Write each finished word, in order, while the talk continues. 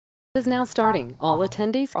Is now starting. All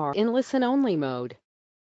attendees are in listen-only mode.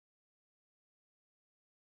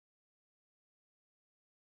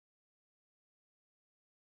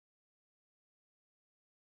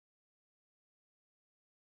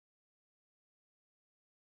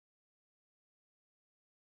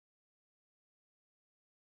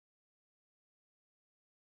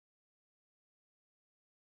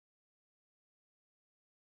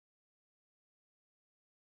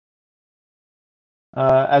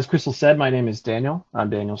 As Crystal said, my name is Daniel. I'm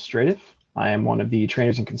Daniel Stradiff. I am one of the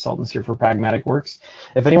trainers and consultants here for Pragmatic Works.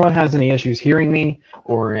 If anyone has any issues hearing me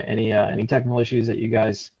or any technical issues that you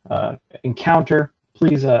guys encounter,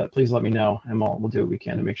 please let me know, and we'll do what we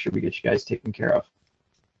can to make sure we get you guys taken care of.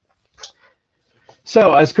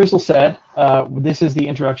 So, as Crystal said, this is the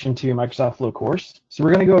Introduction to Microsoft Flow course. So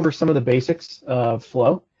we're going to go over some of the basics of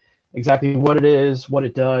Flow, exactly what it is, what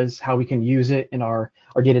it does, how we can use it in our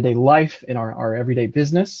day-to-day life, in our everyday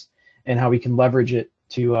business, and how we can leverage it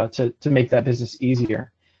to make that business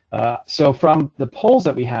easier. So from the polls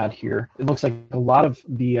that we had here, it looks like a lot of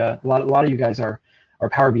you guys are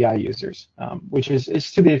Power BI users, which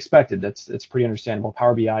is to be expected. It's pretty understandable.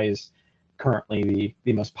 Power BI is currently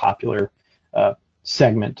the most popular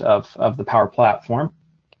segment of the Power Platform.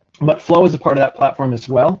 But Flow is a part of that platform as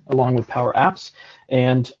well, along with Power Apps,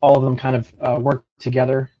 and all of them kind of work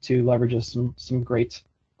together to leverage some great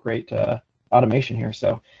automation here.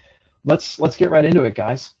 So let's get right into it,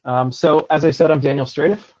 guys. So as I said, I'm Daniel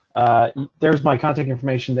Stradiff. There's my contact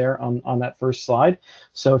information there on that first slide.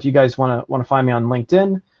 So if you guys want to find me on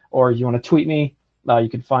LinkedIn, or you want to tweet me, you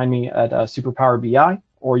can find me at Superpower BI,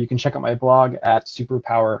 or you can check out my blog at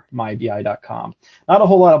superpowermybi.com. Not a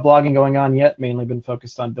whole lot of blogging going on yet, mainly been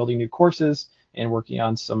focused on building new courses and working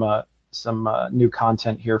on some new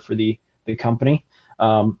content here for the company.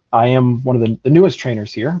 I am one of the newest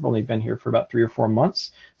trainers here. I've only been here for about 3 or 4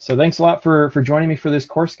 months. So thanks a lot for joining me for this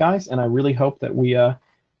course, guys, and I really hope that we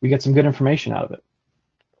get some good information out of it.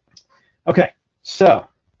 Okay, so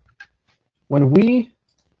when we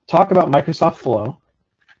talk about Microsoft Flow,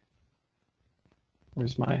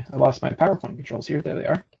 I lost my PowerPoint controls here. There they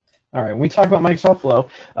are. All right, when we talk about Microsoft Flow,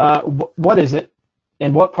 what is it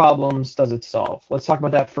and what problems does it solve? Let's talk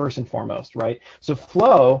about that first and foremost, right? So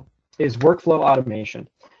Flow is workflow automation.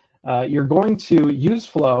 You're going to use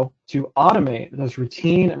Flow to automate those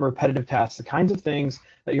routine and repetitive tasks, the kinds of things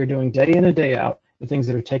that you're doing day in and day out, the things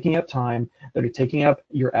that are taking up time, that are taking up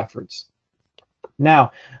your efforts.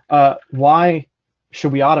 Now, why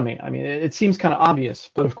should we automate? I mean, it seems kind of obvious,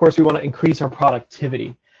 but of course we want to increase our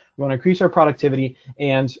productivity. We want to increase our productivity,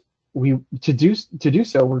 and to do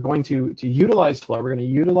so, we're going to utilize Flow. We're going to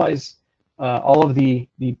utilize all of the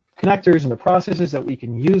connectors and the processes that we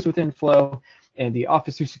can use within Flow and the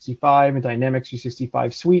Office 365 and Dynamics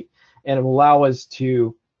 365 suite, and it will allow us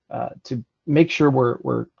to make sure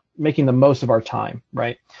we're making the most of our time,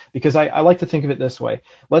 right? Because I like to think of it this way.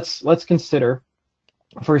 Let's consider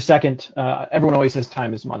for a second, everyone always says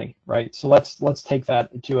time is money, right? So let's take that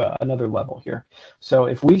to another level here. So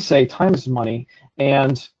if we say time is money,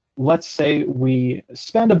 and let's say we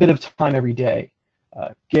spend a bit of time every day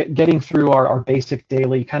getting through our basic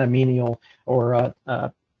daily kind of menial or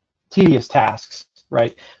tedious tasks,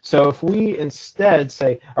 right? So if we instead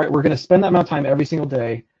say, all right, we're going to spend that amount of time every single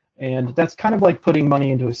day, and that's kind of like putting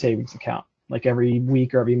money into a savings account, like every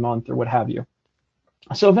week or every month or what have you.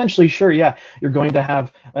 So eventually, sure, yeah, you're going to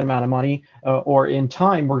have an amount of money, or in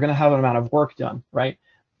time, we're going to have an amount of work done, right?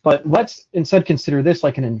 But let's instead consider this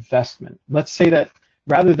like an investment. Let's say that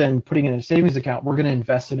rather than putting it in a savings account, we're going to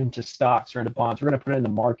invest it into stocks or into bonds. We're going to put it in the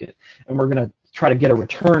market, and we're going to try to get a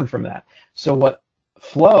return from that. So what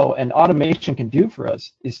Flow and automation can do for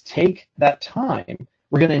us is take that time.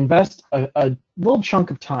 We're going to invest a little chunk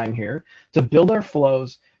of time here to build our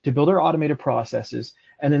flows, to build our automated processes,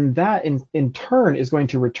 and then that in turn is going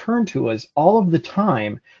to return to us all of the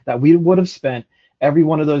time that we would have spent every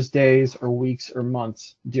one of those days or weeks or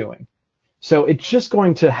months doing. So it's just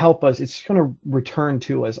going to help us. It's going to return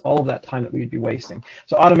to us all of that time that we'd be wasting.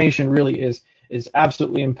 So automation really is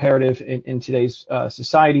absolutely imperative in today's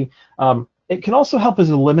society. It can also help us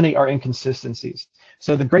eliminate our inconsistencies.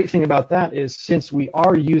 So the great thing about that is, since we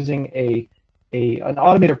are using an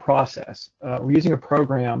automated process, we're using a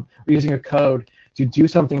program, we're using a code to do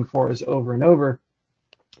something for us over and over,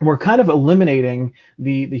 we're kind of eliminating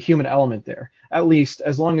the human element there, at least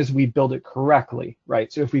as long as we build it correctly,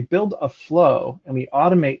 right? So if we build a flow and we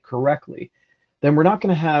automate correctly, then we're not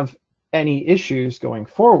going to have any issues going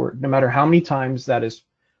forward, no matter how many times that is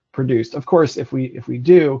produced. Of course, if we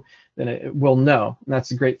do, then we'll know. And that's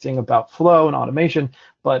the great thing about flow and automation.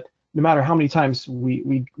 But no matter how many times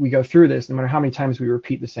we go through this, no matter how many times we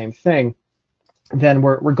repeat the same thing, then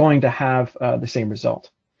we're going to have the same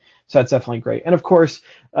result. So that's definitely great. And of course,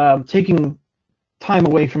 taking time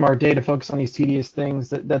away from our day to focus on these tedious things,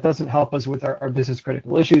 that doesn't help us with our business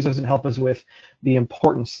critical issues, doesn't help us with the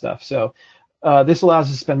important stuff. So this allows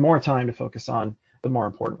us to spend more time to focus on the more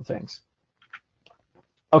important things.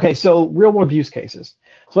 Okay, so real world use cases.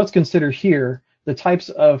 So let's consider here the types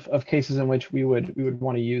of cases in which we would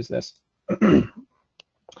want to use this.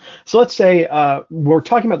 So let's say we're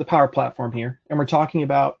talking about the Power Platform here, and we're talking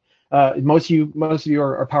about most of you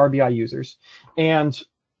are Power BI users, and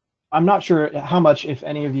I'm not sure how much, if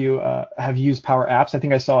any of you have used Power Apps. I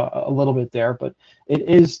think I saw a little bit there, but it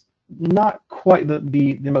is not quite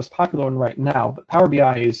the most popular one right now. But Power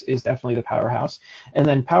BI is definitely the powerhouse, and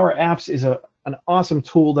then Power Apps is an awesome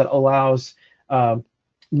tool that allows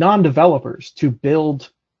non-developers to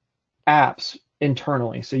build apps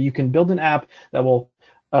internally. So you can build an app that will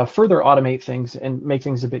further automate things and make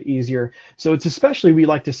things a bit easier. So it's especially, we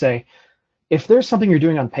like to say, if there's something you're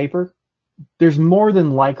doing on paper, there's more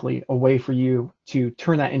than likely a way for you to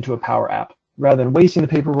turn that into a Power App. Rather than wasting the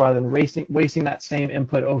paper, rather than wasting that same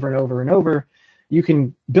input over and over and over, you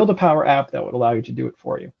can build a Power App that would allow you to do it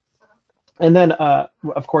for you. And then,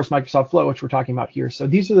 of course, Microsoft Flow, which we're talking about here. So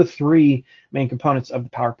these are the three main components of the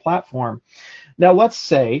Power Platform. Now, let's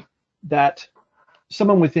say that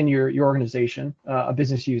someone within your organization, a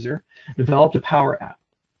business user, developed a Power App,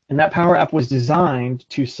 and that Power App was designed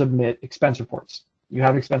to submit expense reports. You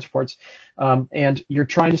have expense reports, and you're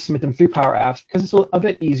trying to submit them through Power Apps because it's a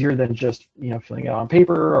bit easier than just filling it out on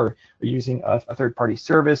paper or using a third-party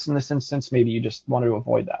service. In this instance, maybe you just wanted to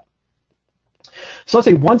avoid that. So let's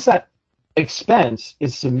say once that expense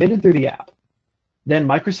is submitted through the app, then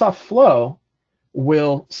Microsoft Flow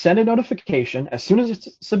will send a notification as soon as it's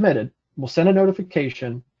submitted. Will send a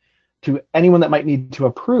notification to anyone that might need to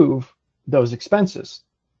approve those expenses.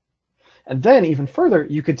 And then even further,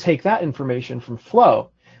 you could take that information from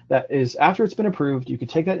Flow. That is, after it's been approved, you could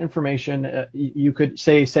take that information, you could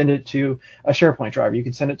say send it to a SharePoint drive, you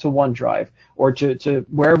could send it to OneDrive, or to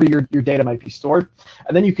wherever your data might be stored.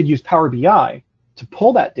 And then you could use Power BI to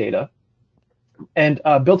pull that data and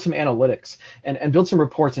build some analytics and build some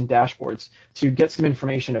reports and dashboards to get some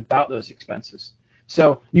information about those expenses.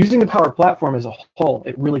 So using the Power Platform as a whole,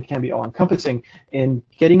 it really can be all-encompassing in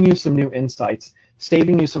getting you some new insights,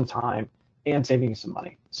 saving you some time, and saving you some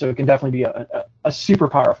money. So it can definitely be a super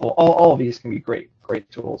powerful, all of these can be great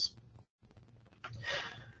tools.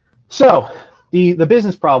 So the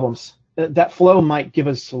business problems that Flow might give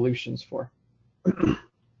us solutions for. When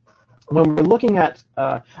we're looking at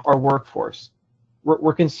our workforce,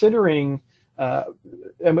 we're considering,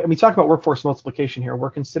 and we talk about workforce multiplication here, we're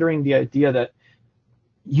considering the idea that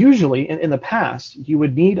usually in the past, you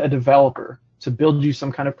would need a developer to build you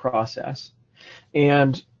some kind of process,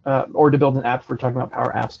 and or to build an app if we're talking about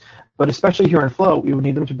Power Apps. But especially here in Flow, we would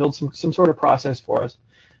need them to build some sort of process for us.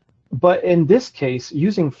 But in this case,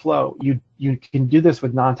 using Flow, you can do this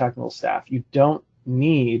with non-technical staff. You don't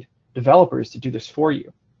need developers to do this for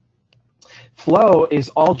you. Flow is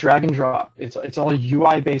all drag and drop. It's all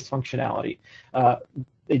UI-based functionality.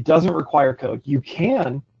 It doesn't require code. You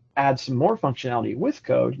can add some more functionality with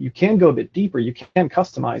code. You can go a bit deeper. You can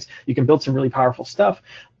customize. You can build some really powerful stuff.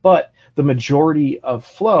 But the majority of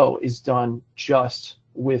Flow is done just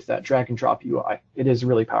with that drag and drop UI. It is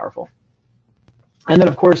really powerful. And then,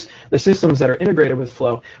 of course, the systems that are integrated with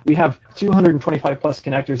Flow, we have 225 plus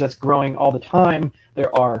connectors. That's growing all the time.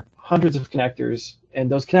 There are hundreds of connectors,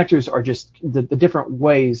 and those connectors are just the different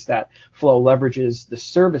ways that Flow leverages the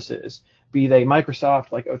services, be they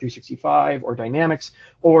Microsoft like O365 or Dynamics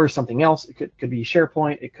or something else. It could be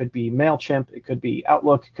SharePoint, it could be MailChimp, it could be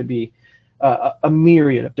Outlook, it could be a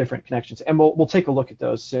myriad of different connections, and we'll take a look at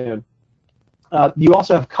those soon. You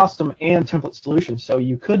also have custom and template solutions, so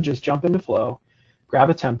you could just jump into Flow, grab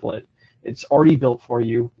a template. It's already built for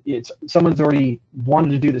you. Someone's already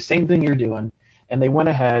wanted to do the same thing you're doing, and they went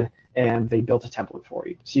ahead and they built a template for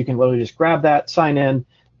you. So you can literally just grab that, sign in,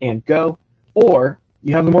 and go. Or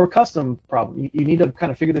you have a more custom problem. You need to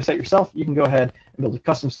kind of figure this out yourself. You can go ahead and build a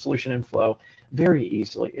custom solution in Flow very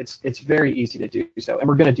easily. It's very easy to do so, and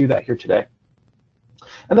we're going to do that here today.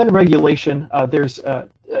 And then regulation,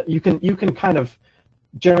 you can kind of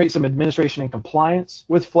generate some administration and compliance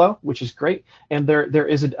with Flow, which is great, and there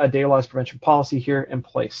is a data loss prevention policy here in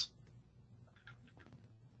place.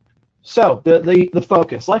 So the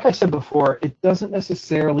focus, like I said before, it doesn't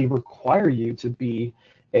necessarily require you to be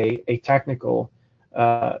a technical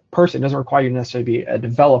person. It doesn't require you to necessarily be a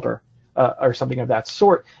developer. or something of that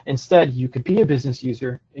sort. Instead, you could be a business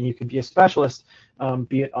user and you could be a specialist,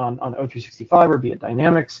 be it on O365 or be it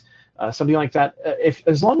Dynamics, something like that.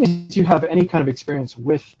 As long as you have any kind of experience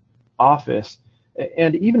with Office,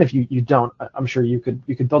 and even if you don't, I'm sure you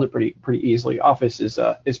could build it pretty easily. Office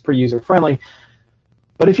is pretty user friendly,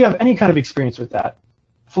 but if you have any kind of experience with that,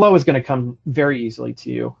 Flow is going to come very easily to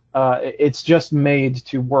you. It's just made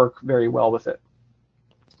to work very well with it.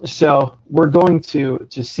 So we're going to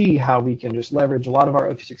see how we can just leverage a lot of our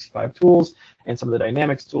O365 tools and some of the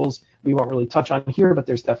Dynamics tools. We won't really touch on here, but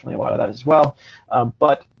there's definitely a lot of that as well.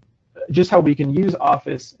 But just how we can use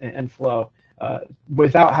Office and Flow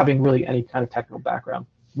without having really any kind of technical background.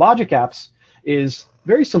 Logic Apps is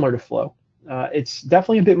very similar to Flow. It's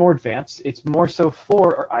definitely a bit more advanced. It's more so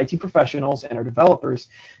for our IT professionals and our developers,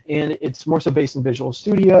 and it's more so based in Visual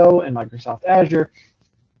Studio and Microsoft Azure,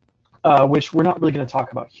 which we're not really going to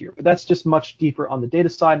talk about here. But that's just much deeper on the data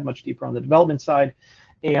side, much deeper on the development side,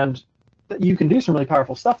 and you can do some really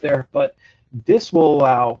powerful stuff there, but this will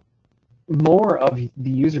allow more of the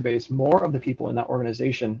user base, more of the people in that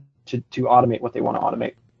organization to automate what they want to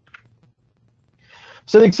automate.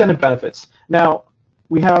 So the extended benefits. Now,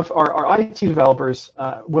 we have our IT developers,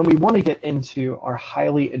 when we want to get into our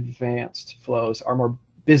highly advanced flows, our more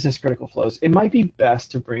business critical flows, it might be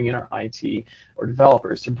best to bring in our IT or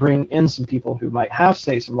developers, to bring in some people who might have,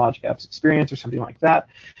 say, some Logic Apps experience or something like that.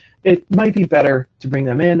 It might be better to bring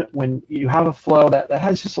them in when you have a flow that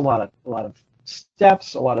has just a lot of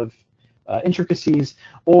steps, a lot of intricacies,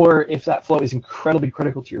 or if that flow is incredibly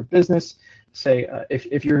critical to your business. Say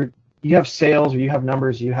if you have sales or you have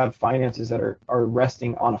numbers, you have finances that are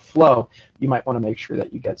resting on a flow, you might want to make sure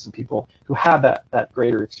that you get some people who have that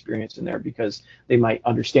greater experience in there, because they might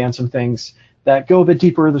understand some things that go a bit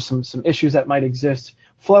deeper. There's some issues that might exist.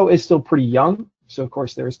 Flow is still pretty young, so of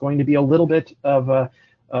course there's going to be a little bit of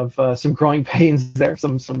some growing pains there,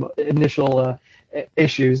 some initial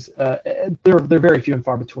issues. They're very few and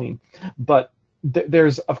far between, but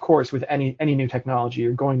there's, of course, with any new technology,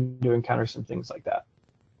 you're going to encounter some things like that.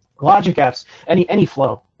 Logic Apps, any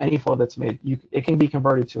flow that's made, it can be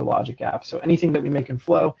converted to a Logic App. So anything that we make in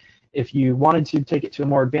Flow, if you wanted to take it to a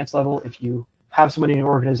more advanced level, if you have somebody in your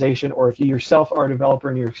organization, or if you yourself are a developer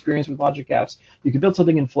and you're experienced with Logic Apps, you could build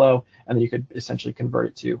something in Flow and then you could essentially convert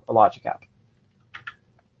it to a Logic App.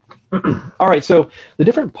 All right, so the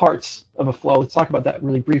different parts of a flow, let's talk about that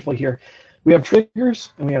really briefly here. We have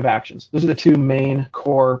triggers and we have actions. Those are the two main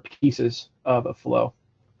core pieces of a flow.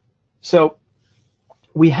 So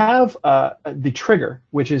we have the trigger,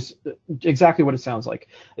 which is exactly what it sounds like.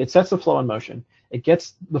 It sets the flow in motion. It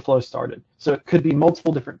gets the flow started. So it could be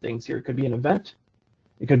multiple different things here. It could be an event,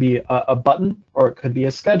 it could be a button, or it could be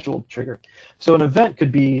a scheduled trigger. So an event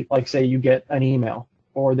could be, like, say you get an email,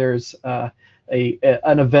 or there's an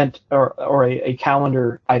event or a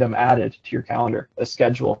calendar item added to your calendar, a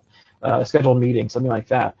scheduled meeting, something like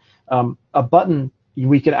that. A button,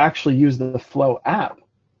 we could actually use the Flow app,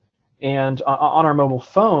 and on our mobile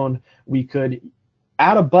phone, we could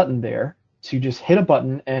add a button there to just hit a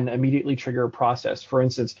button and immediately trigger a process. For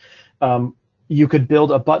instance, you could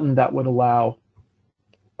build a button that would allow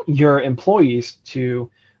your employees to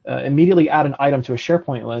immediately add an item to a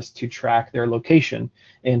SharePoint list to track their location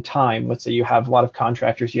and time. Let's say you have a lot of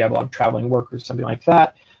contractors, you have a lot of traveling workers, something like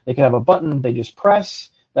that. They could have a button they just press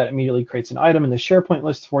that immediately creates an item in the SharePoint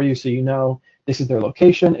list for you, so you know this is their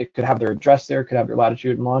location. It could have their address there, it could have their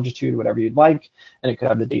latitude and longitude, whatever you'd like, and it could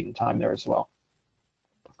have the date and time there as well.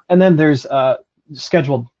 And then there's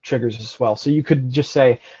scheduled triggers as well. So you could just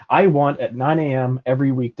say, I want at 9 a.m.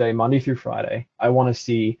 every weekday, Monday through Friday, I want to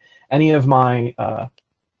see any of my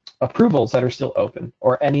approvals that are still open,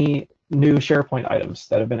 or any new SharePoint items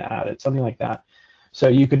that have been added, something like that. So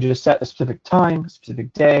you could just set a specific time, a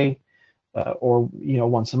specific day, or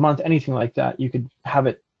once a month, anything like that. You could have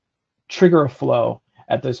it trigger a flow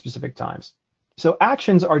at those specific times. So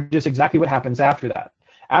actions are just exactly what happens after that.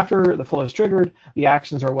 After the flow is triggered, the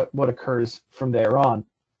actions are what occurs from there on.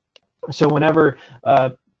 So whenever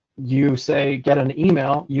you say get an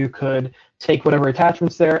email, you could take whatever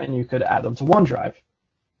attachments there and you could add them to OneDrive.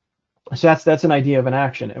 So that's an idea of an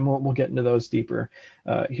action, and we'll get into those deeper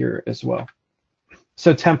here as well.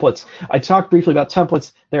 So templates. I talked briefly about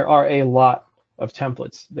templates. There are a lot of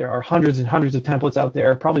templates. There are hundreds and hundreds of templates out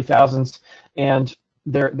there, probably thousands, and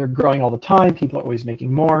they're growing all the time. People are always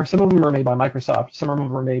making more. Some of them are made by Microsoft. Some of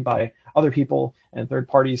them are made by other people and third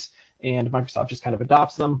parties, and Microsoft just kind of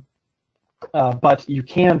adopts them. But you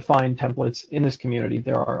can find templates in this community.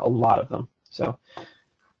 There are a lot of them. So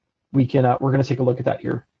we're going to take a look at that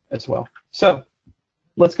here as well. So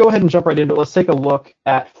let's go ahead and jump right into it. Let's take a look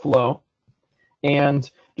at Flow and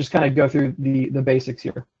just kind of go through the basics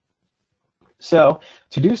here. So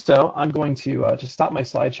to do so, I'm going to stop my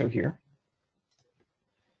slideshow here,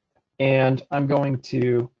 and I'm going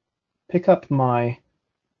to pick up my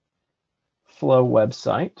Flow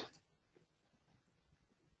website.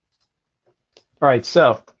 All right,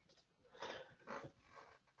 so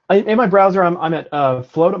in my browser, I'm at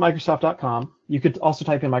flow.microsoft.com. You could also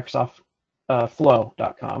type in Microsoft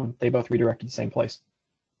flow.com. They both redirect to the same place.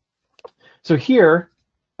 So here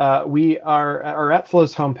we are at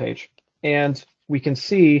Flow's homepage, and we can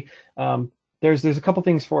see there's a couple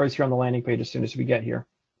things for us here on the landing page as soon as we get here.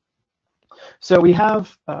 So we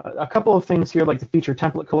have a couple of things here like the feature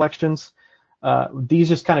template collections. These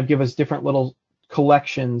just kind of give us different little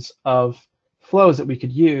collections of flows that we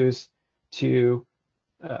could use to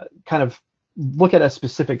kind of look at a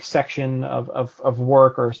specific section of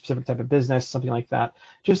work or a specific type of business, something like that.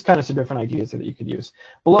 Just kind of some different ideas that you could use.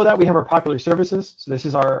 Below that, we have our popular services. So this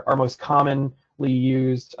is our most commonly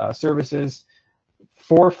used services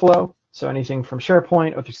for Flow. So anything from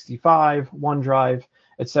SharePoint, Office 365, OneDrive,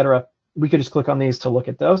 etc. We could just click on these to look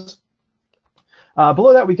at those.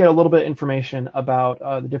 Below that, we get a little bit of information about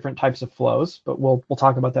the different types of flows, but we'll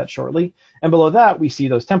talk about that shortly. And below that, we see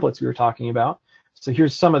those templates we were talking about. So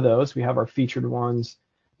here's some of those. We have our featured ones,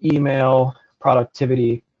 email,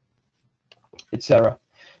 productivity, etc.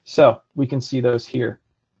 So we can see those here.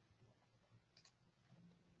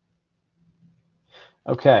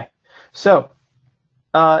 Okay, so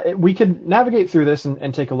we could navigate through this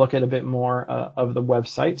and take a look at a bit more of the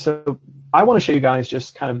website. So I want to show you guys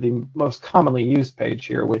just kind of the most commonly used page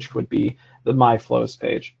here, which would be the My Flows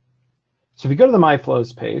page. So if you go to the My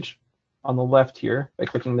Flows page on the left here by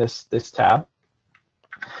clicking this tab,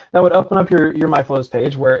 that would open up your My Flows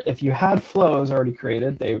page, where if you had flows already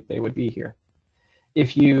created, they would be here.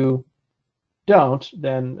 If you don't,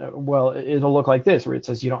 then, well, it'll look like this, where it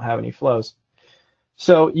says you don't have any flows.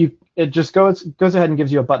 So it just goes ahead and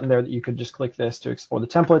gives you a button there that you could just click this to explore the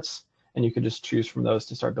templates, and you could just choose from those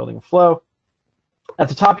to start building a flow. At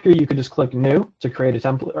the top here, you could just click New to create a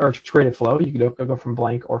template or to create a flow. You could go from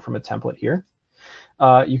blank or from a template here.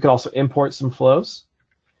 You could also import some flows.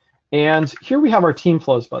 And here we have our team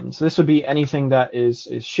flows button. So this would be anything that is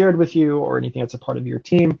shared with you or anything that's a part of your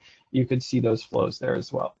team. You could see those flows there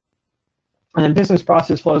as well. And then business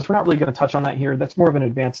process flows, we're not really going to touch on that here. That's more of an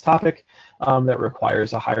advanced topic that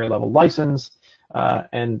requires a higher level license.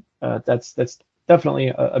 That's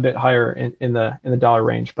definitely a bit higher in the dollar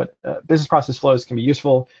range. But business process flows can be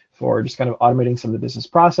useful for just kind of automating some of the business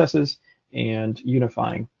processes and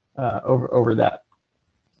unifying over that.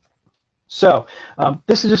 So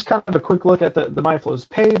this is just kind of a quick look at the My Flows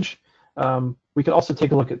page. We could also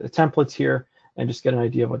take a look at the templates here and just get an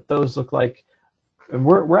idea of what those look like. And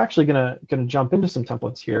we're actually gonna jump into some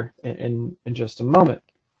templates here in just a moment.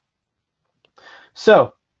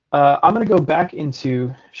 So I'm gonna go back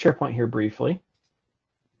into SharePoint here briefly.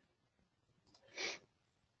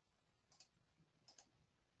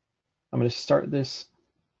 I'm gonna start this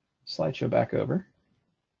slideshow back over.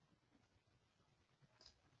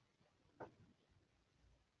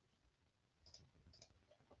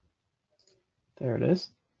 There it is.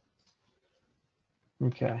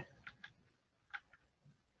 Okay.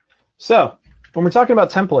 So when we're talking about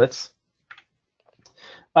templates,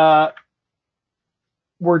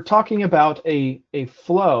 we're talking about a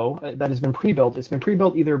flow that has been pre-built. It's been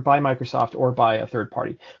pre-built either by Microsoft or by a third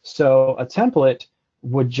party. So a template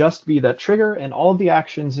would just be that trigger, and all of the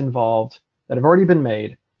actions involved that have already been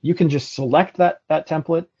made. You can just select that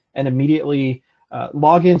template and immediately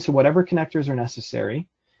log into whatever connectors are necessary,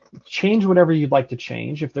 change whatever you'd like to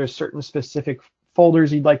change. If there's certain specific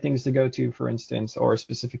folders you'd like things to go to, for instance, or a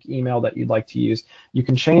specific email that you'd like to use, you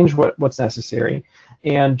can change what's necessary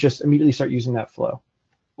and just immediately start using that flow.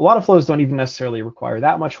 A lot of flows don't even necessarily require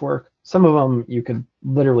that much work. Some of them you could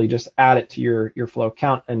literally just add it to your flow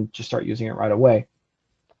count and just start using it right away.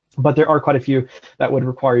 But there are quite a few that would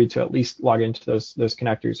require you to at least log into those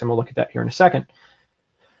connectors, and we'll look at that here in a second.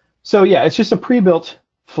 So yeah, it's just a pre-built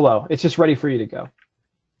flow. It's just ready for you to go.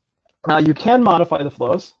 You can modify the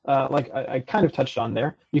flows, like I kind of touched on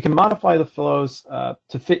there. You can modify the flows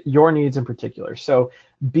to fit your needs in particular. So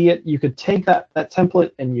be it, you could take that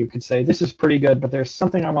template and you could say, this is pretty good, but there's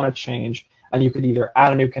something I want to change. And you could either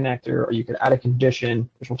add a new connector, or you could add a condition,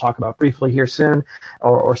 which we'll talk about briefly here soon,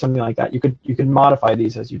 or something like that. You could modify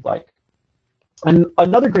these as you'd like. And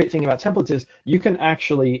another great thing about templates is you can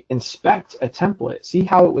actually inspect a template, see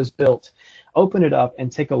how it was built, open it up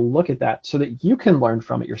and take a look at that so that you can learn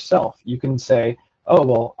from it yourself. You can say, oh,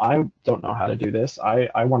 well, I don't know how to do this.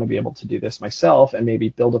 I want to be able to do this myself and maybe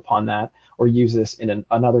build upon that or use this in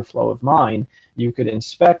another flow of mine. You could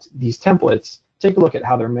inspect these templates, take a look at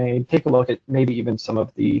how they're made, take a look at maybe even some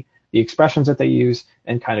of the expressions that they use,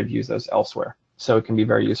 and kind of use those elsewhere. So it can be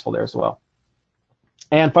very useful there as well.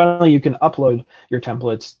 And finally, you can upload your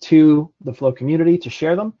templates to the Flow community to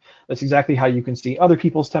share them. That's exactly how you can see other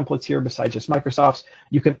people's templates here besides just Microsoft's.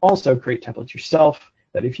 You can also create templates yourself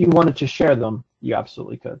that if you wanted to share them, you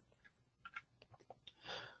absolutely could.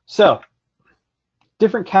 So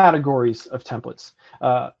different categories of templates.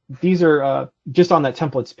 These are just on that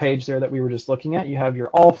templates page there that we were just looking at. You have your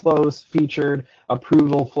all flows, featured,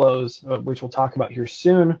 approval flows, which we'll talk about here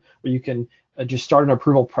soon, where you can just start an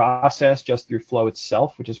approval process just through Flow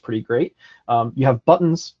itself, which is pretty great. You have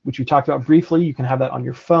buttons, which we talked about briefly. You can have that on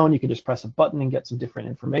your phone. You can just press a button and get some different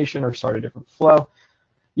information or start a different flow.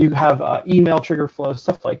 You have email trigger flows,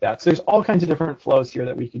 stuff like that. So there's all kinds of different flows here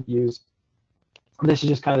that we could use. This is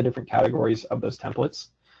just kind of the different categories of those templates.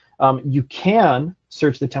 You can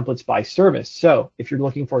search the templates by service. So if you're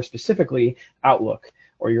looking for specifically Outlook,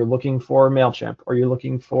 or you're looking for MailChimp, or you're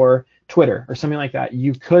looking for Twitter, or something like that,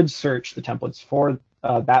 you could search the templates for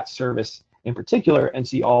that service in particular and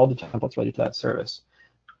see all the templates related to that service.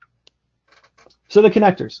 So the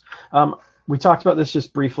connectors. We talked about this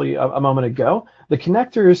just briefly a moment ago. The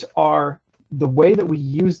connectors are the way that we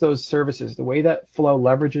use those services, the way that Flow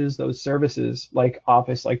leverages those services like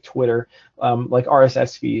Office, like Twitter, like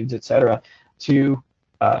RSS feeds, etc., to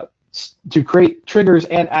create triggers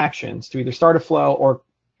and actions to either start a flow or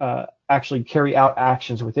actually carry out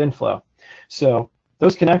actions within Flow. So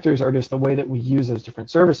those connectors are just the way that we use those different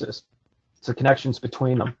services. So connections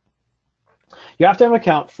between them. You have to have an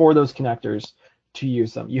account for those connectors to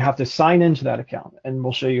use them. You have to sign into that account, and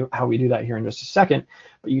we'll show you how we do that here in just a second.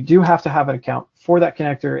 But you do have to have an account for that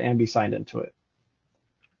connector and be signed into it.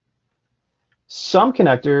 Some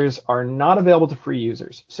connectors are not available to free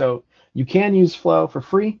users. So you can use Flow for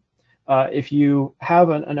free if you have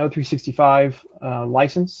an O365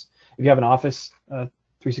 license. If you have an Office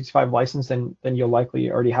 365 license, then you'll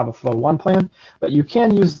likely already have a Flow 1 plan. But you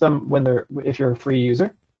can use them if you're a free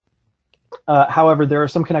user. However, there are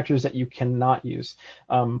some connectors that you cannot use.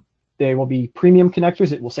 They will be premium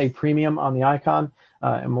connectors. It will say premium on the icon,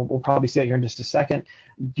 and we'll probably see that here in just a second.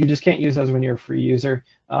 You just can't use those when you're a free user.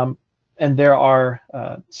 And there are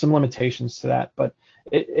some limitations to that, but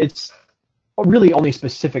it's really only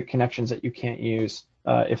specific connections that you can't use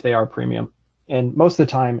if they are premium. And most of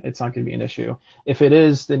the time, it's not going to be an issue. If it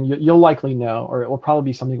is, then you'll likely know, or it will probably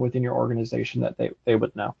be something within your organization that they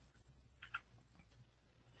would know.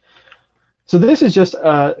 So this is just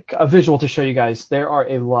a visual to show you guys there are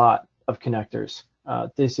a lot of connectors.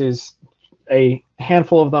 This is a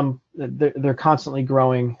handful of them. They're constantly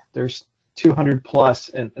growing. There's 200 plus,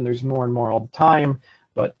 and there's more and more all the time.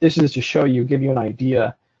 But this is to show you, give you an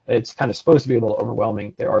idea. It's kind of supposed to be a little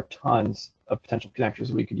overwhelming. There are tons of potential connectors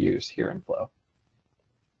we could use here in Flow.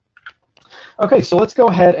 Okay, so let's go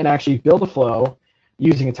ahead and actually build a flow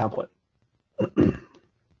using a template.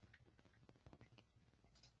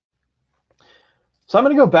 So I'm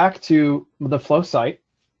going to go back to the Flow site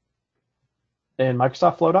in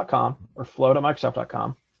microsoftflow.com or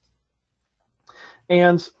flow.microsoft.com.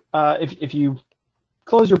 And if you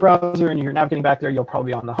close your browser and you're navigating back there, you'll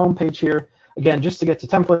probably be on the home page here. Again, just to get to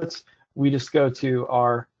templates, we just go to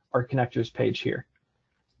our connectors page here.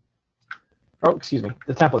 Oh, excuse me,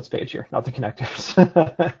 the templates page here, not the connectors.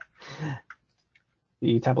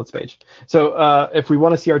 The templates page. So if we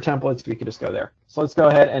want to see our templates, we could just go there. So let's go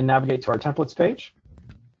ahead and navigate to our templates page.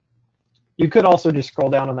 You could also just scroll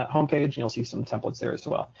down on that home page and you'll see some templates there as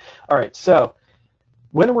well. All right, so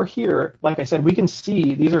when we're here, like I said, we can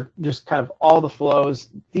see these are just kind of all the flows.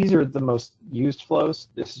 These are the most used flows.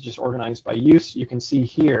 This is just organized by use. You can see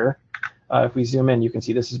here, if we zoom in, you can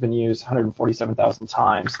see this has been used 147,000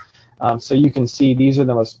 times. So you can see these are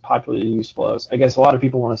the most popularly used flows. I guess a lot of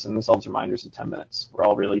people want to send themselves reminders in 10 minutes. We're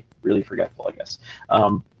all really, really forgetful, I guess.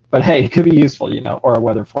 But hey, it could be useful, you know, or a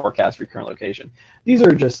weather forecast for your current location. These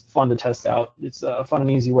are just fun to test out. It's a fun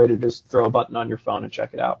and easy way to just throw a button on your phone and check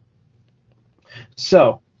it out.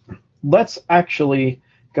 So let's actually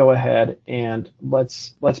go ahead and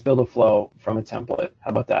let's build a flow from a template.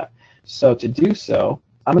 How about that? So to do so,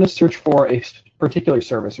 I'm going to search for a particular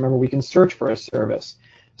service. Remember, we can search for a service.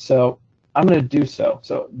 So I'm going to do so.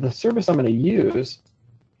 So the service I'm going to use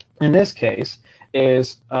in this case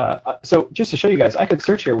is, so just to show you guys, I could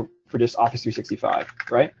search here for just Office 365,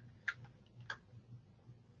 right?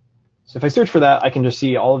 So if I search for that, I can just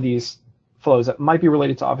see all of these flows that might be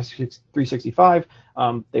related to Office 365.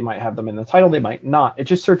 They might have them in the title, they might not. It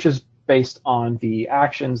just searches based on the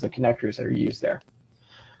actions, the connectors that are used there.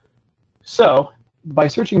 So by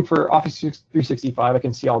searching for Office 365, I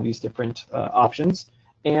can see all these different options.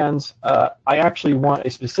 And I actually want a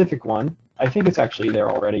specific one. I think it's actually there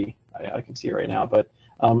already. I can see it right now, but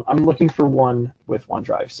I'm looking for one with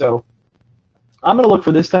OneDrive. So I'm going to look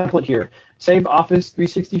for this template here. Save Office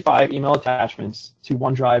 365 email attachments to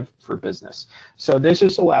OneDrive for Business. So this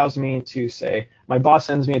just allows me to say, my boss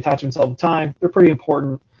sends me attachments all the time. They're pretty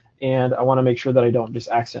important, and I want to make sure that I don't just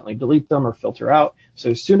accidentally delete them or filter out. So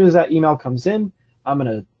as soon as that email comes in, I'm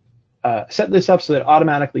going to set this up so that it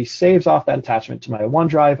automatically saves off that attachment to my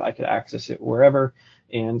OneDrive. I could access it wherever,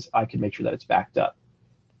 and I can make sure that it's backed up.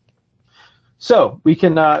 So we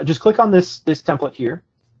can just click on this template here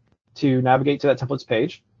to navigate to that templates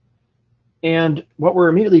page. And what we're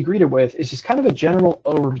immediately greeted with is just kind of a general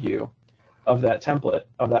overview of that template,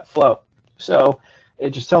 of that flow. So it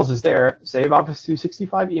just tells us there, save Office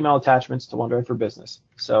 365 email attachments to OneDrive for Business.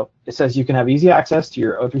 So it says you can have easy access to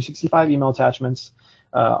your O365 email attachments.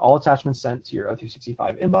 All attachments sent to your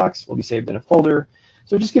O365 inbox will be saved in a folder.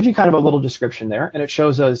 So it just gives you kind of a little description there, and it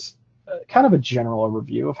shows us kind of a general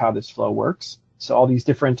overview of how this flow works. So all these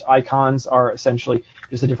different icons are essentially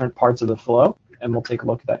just the different parts of the flow, and we'll take a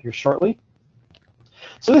look at that here shortly.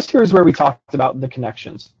 So this here is where we talked about the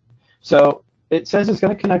connections. So it says it's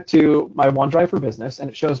going to connect to my OneDrive for Business, and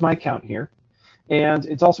it shows my account here. And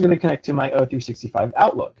it's also going to connect to my O365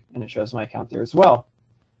 Outlook, and it shows my account there as well.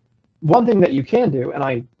 One thing that you can do, and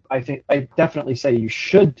I definitely say you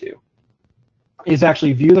should do, is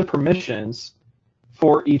actually view the permissions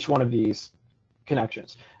for each one of these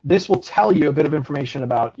connections. This will tell you a bit of information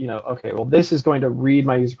about, okay, well, this is going to read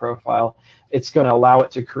my user profile. It's going to allow it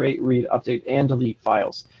to create, read, update, and delete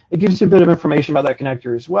files. It gives you a bit of information about that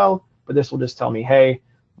connector as well, but this will just tell me, hey,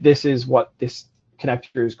 this is what this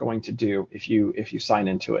connector is going to do if you sign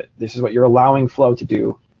into it. This is what you're allowing Flow to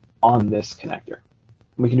do on this connector.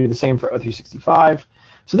 We can do the same for O365.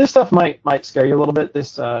 So this stuff might scare you a little bit,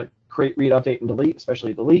 this create, read, update, and delete,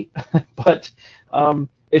 especially delete, but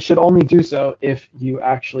it should only do so if you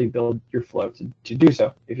actually build your flow to do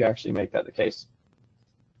so, if you actually make that the case.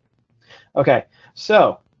 Okay,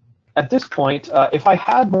 so at this point, if I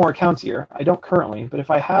had more accounts here, I don't currently, but if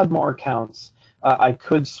I had more accounts, I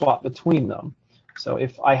could swap between them. So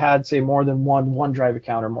if I had, say, more than one OneDrive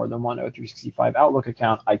account or more than one O365 Outlook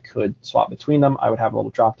account, I could swap between them. I would have a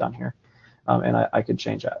little drop down here, and I could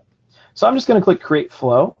change that. So I'm just going to click Create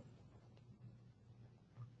Flow.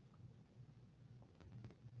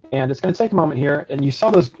 And it's going to take a moment here, and you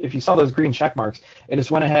saw those. If you saw those green check marks, it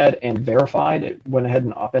just went ahead and verified. It went ahead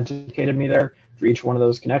and authenticated me there for each one of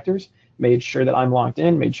those connectors, made sure that I'm logged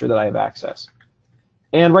in, made sure that I have access.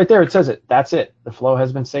 And right there it says it. That's it. The flow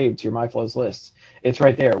has been saved to your MyFlows lists. It's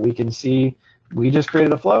right there. We can see we just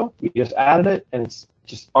created a flow, we just added it, and it's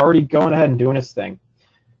just already going ahead and doing its thing.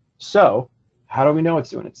 So how do we know it's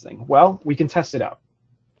doing its thing? Well, we can test it out.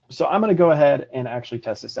 So I'm going to go ahead and actually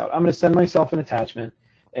test this out. I'm going to send myself an attachment,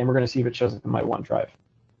 and we're going to see if it shows up in my OneDrive.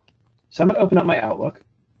 So I'm going to open up my Outlook.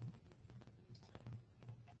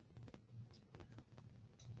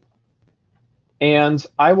 And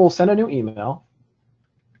I will send a new email.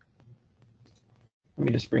 Let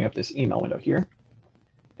me just bring up this email window here.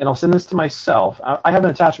 And I'll send this to myself. I have an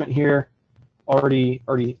attachment here already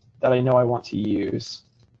that I know I want to use.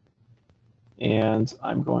 And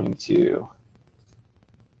I'm going to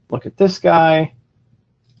look at this guy.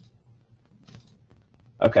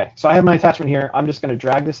 Okay, so I have my attachment here. I'm just going to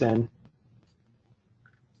drag this in,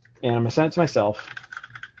 and I'm going to send it to myself.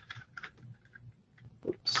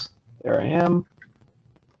 Oops, there I am.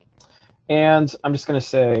 And I'm just going to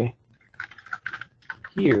say,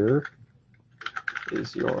 here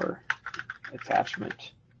is your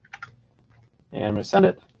attachment. And I'm going to send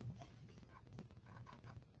it.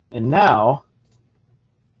 And now,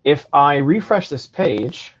 if I refresh this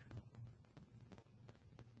page,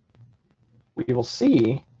 we will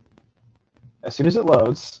see, as soon as it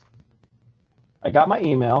loads, I got my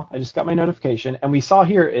email, I just got my notification, and we saw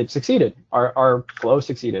here it succeeded. Our flow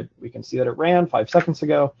succeeded. We can see that it ran 5 seconds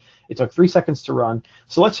ago. It took 3 seconds to run.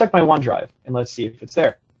 So let's check my OneDrive, and let's see if it's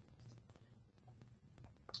there.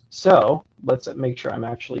 So let's make sure I'm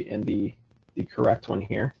actually in the correct one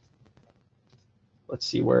here. Let's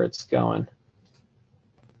see where it's going.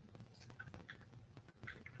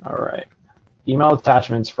 All right, email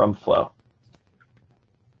attachments from Flow.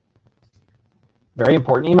 Very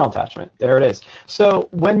important email attachment. There it is. So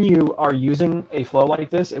when you are using a flow like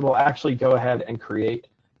this, it will actually go ahead and create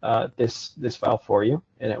this file for you,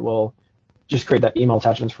 and it will just create that email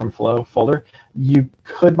attachments from flow folder. You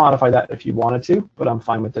could modify that if you wanted to, but I'm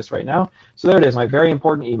fine with this right now. So there it is, my very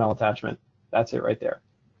important email attachment. That's it right there.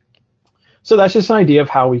 So that's just an idea of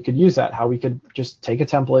how we could use that, how we could just take a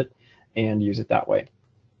template and use it that way.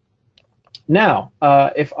 Now,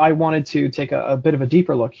 if I wanted to take a bit of a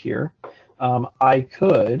deeper look here, I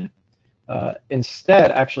could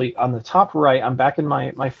instead, actually, on the top right, I'm back in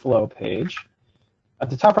my flow page. At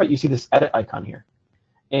the top right, you see this edit icon here.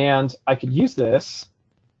 And I could use this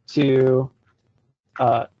to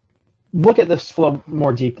look at this flow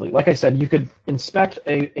more deeply. Like I said, you could inspect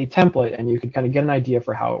a template and you could kind of get an idea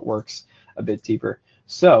for how it works a bit deeper.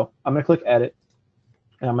 So I'm going to click edit,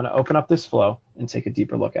 and I'm going to open up this flow and take a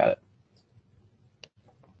deeper look at it.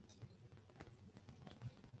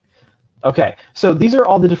 Okay, so these are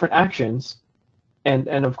all the different actions and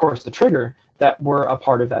of course the trigger that were a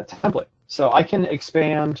part of that template. So I can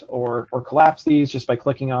expand or collapse these just by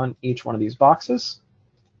clicking on each one of these boxes.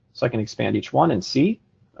 So I can expand each one and see.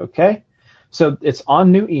 Okay, so it's on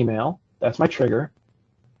new email. That's my trigger.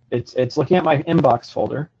 It's looking at my inbox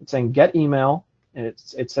folder. It's saying get email, and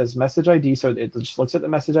it says message ID. So it just looks at the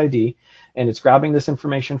message ID, and it's grabbing this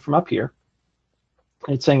information from up here.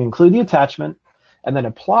 It's saying include the attachment, and then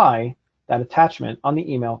apply that attachment on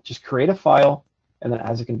the email. Just create a file, and then it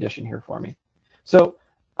has a condition here for me. So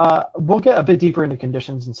we'll get a bit deeper into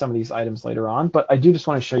conditions in some of these items later on, but I do just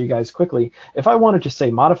want to show you guys quickly. If I wanted to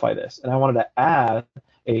say modify this and I wanted to add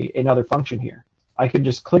another function here, I could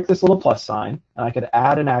just click this little plus sign and I could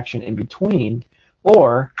add an action in between,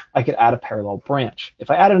 or I could add a parallel branch.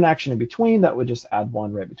 If I added an action in between, that would just add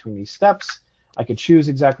one right between these steps. I could choose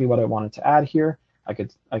exactly what I wanted to add here. I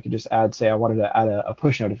could just add, say I wanted to add a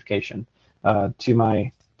push notification to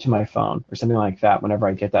my phone or something like that whenever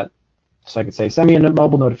I get that. So I could say send me a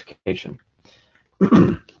mobile notification,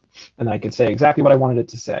 and I could say exactly what I wanted it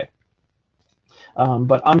to say.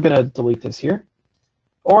 But I'm going to delete this here.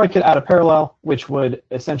 Or I could add a parallel, which would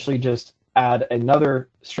essentially just add another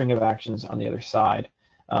string of actions on the other side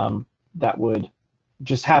that would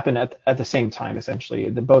just happen at the same time, essentially.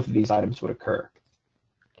 Both of these items would occur.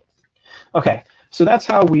 Okay, so that's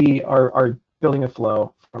how we are building a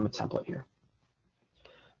flow from a template here.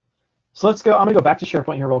 So let's go. I'm going to go back to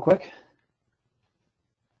SharePoint here real quick.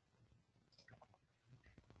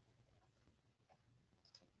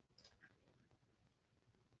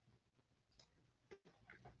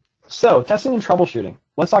 So testing and troubleshooting.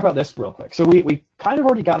 Let's talk about this real quick. So we kind of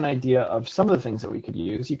already got an idea of some of the things that we could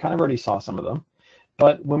use. You kind of already saw some of them.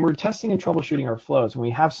 But when we're testing and troubleshooting our flows, when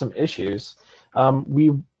we have some issues,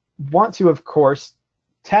 we want to, of course,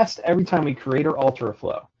 test every time we create or alter a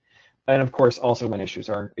flow. And of course, also when issues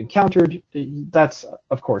are encountered, that's,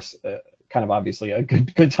 of course, kind of obviously a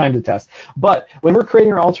good time to test. But when we're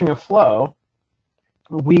creating or altering a flow,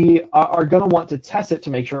 we are going to want to test it to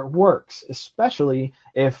make sure it works, especially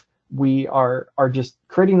if we are just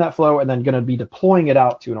creating that flow and then going to be deploying it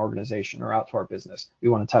out to an organization or out to our business. We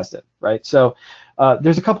want to test it, right? So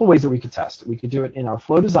there's a couple ways that we could test. We could do it in our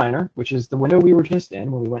flow designer, which is the window we were just in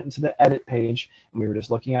when we went into the edit page and we were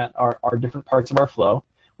just looking at our different parts of our flow.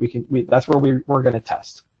 That's where we're going to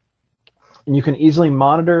test. And you can easily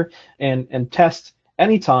monitor and test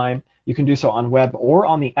anytime. You can do so on web or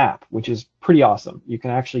on the app, which is pretty awesome. You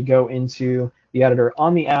can actually go into the editor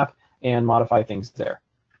on the app and modify things there.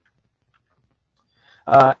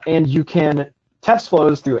 And you can test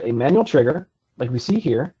flows through a manual trigger, like we see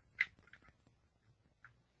here.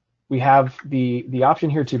 We have the option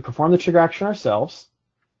here to perform the trigger action ourselves.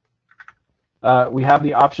 We have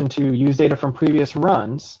the option to use data from previous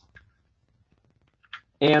runs.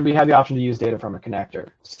 And we have the option to use data from a connector.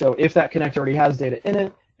 So if that connector already has data in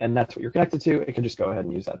it, and that's what you're connected to, it can just go ahead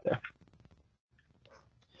and use that there.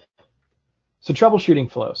 So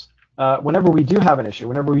troubleshooting flows. Whenever we do have an issue,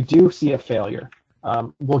 whenever we do see a failure,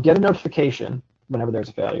 we'll get a notification whenever there's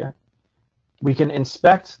a failure. We can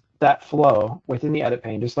inspect that flow within the edit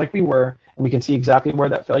pane, just like we were, and we can see exactly where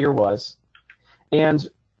that failure was. And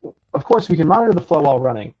of course, we can monitor the flow while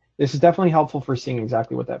running. This is definitely helpful for seeing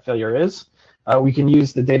exactly what that failure is. We can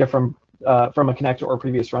use the data from a connector or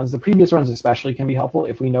previous runs. The previous runs especially can be helpful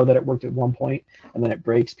if we know that it worked at one point and then it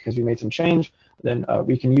breaks because we made some change. Then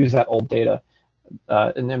we can use that old data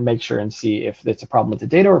and then make sure and see if it's a problem with the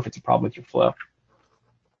data or if it's a problem with your flow.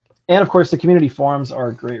 And of course, the community forums are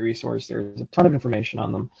a great resource. There's a ton of information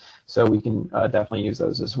on them, so we can definitely use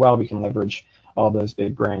those as well. We can leverage all those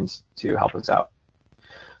big brains to help us out.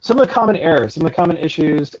 Some of the common errors, some of the common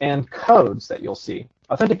issues and codes that you'll see.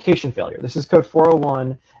 Authentication failure. This is code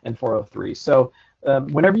 401 and 403. So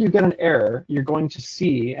whenever you get an error, you're going to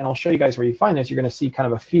see, and I'll show you guys where you find this, you're going to see kind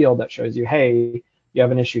of a field that shows you, hey, you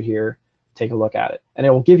have an issue here. take a look at it, and it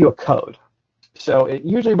will give you a code. So it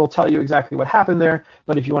usually will tell you exactly what happened there,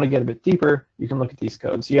 but if you want to get a bit deeper, you can look at these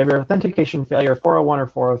codes. So you have your authentication failure 401 or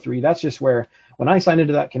 403. That's just where when I signed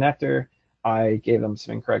into that connector, I gave them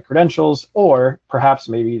some incorrect credentials, or perhaps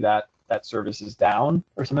maybe that service is down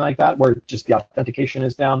or something like that, where just the authentication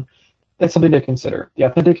is down. That's something to consider. The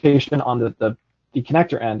authentication on the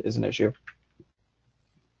connector end is an issue.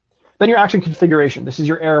 Then your action configuration. This is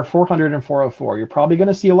your error 400 and 404. You're probably going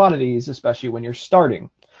to see a lot of these, especially when you're starting.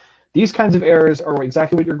 These kinds of errors are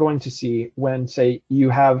exactly what you're going to see when, say, you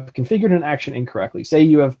have configured an action incorrectly. Say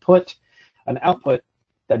you have put an output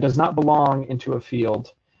that does not belong into a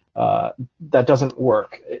field that doesn't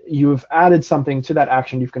work. You've added something to that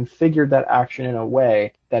action. You've configured that action in a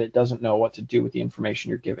way that it doesn't know what to do with the information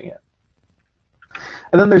you're giving it.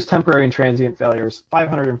 And then there's temporary and transient failures,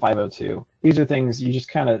 500 and 502. These are things you just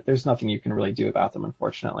kind of, there's nothing you can really do about them,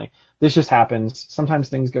 unfortunately. This just happens. Sometimes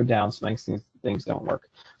things go down, sometimes things don't work.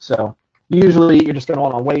 So usually you're just going to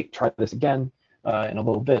want to wait, try this again in a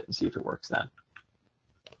little bit and see if it works then.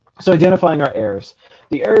 So identifying our errors.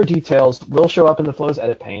 The error details will show up in the Flows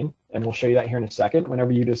edit pane, and we'll show you that here in a second.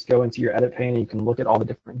 Whenever you just go into your edit pane and you can look at all the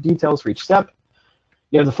different details for each step.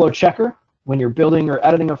 You have the flow checker. When you're building or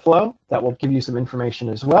editing a flow, that will give you some information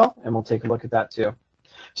as well, and we'll take a look at that too.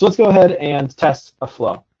 So let's go ahead and test a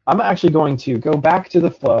flow. I'm actually going to go back to the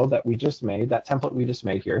flow that we just made, that template we just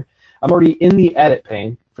made here. I'm already in the edit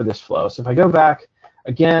pane for this flow. So if I go back,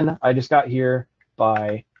 again, I just got here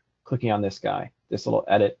by clicking on this guy, this little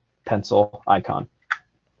edit pencil icon.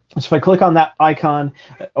 So if I click on that icon,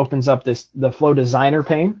 it opens up the flow designer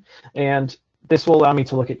pane, and this will allow me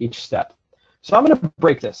to look at each step. So I'm going to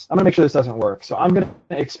break this. I'm going to make sure this doesn't work. So I'm going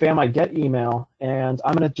to expand my get email, and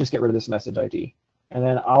I'm going to just get rid of this message ID. And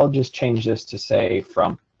then I'll just change this to say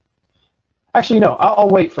from. Actually, no,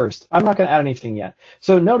 I'll wait first. I'm not going to add anything yet.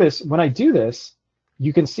 So notice when I do this,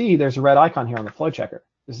 you can see there's a red icon here on the flow checker.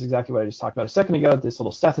 This is exactly what I just talked about a second ago, this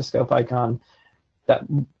little stethoscope icon. That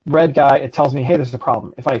red guy, it tells me, hey, there's a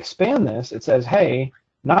problem. If I expand this, it says, hey,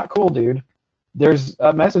 not cool, dude. There's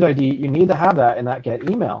a message ID. You need to have that in that get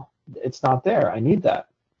email. It's not there. I need that.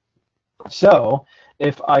 So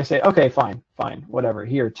if I say, okay, fine, whatever.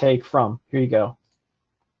 Here, take from. Here you go.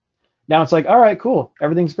 Now it's like, all right, cool.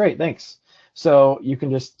 Everything's great. Thanks. So you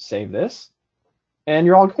can just save this, and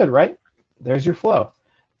you're all good, right? There's your flow.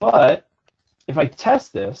 But if I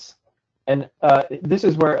test this, and this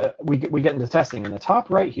is where we get into testing. In the top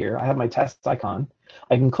right here, I have my test icon.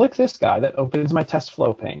 I can click this guy that opens my test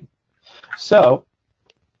flow pane. So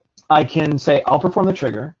I can say I'll perform the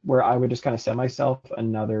trigger, where I would just kind of send myself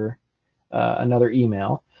another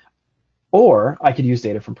email, or I could use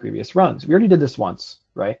data from previous runs. We already did this once,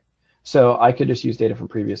 right? So I could just use data from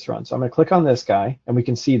previous runs. So I'm going to click on this guy, and we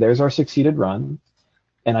can see there's our succeeded run,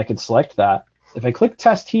 and I can select that. If I click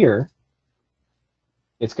test here,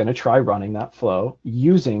 it's going to try running that flow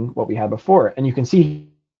using what we had before, and you can see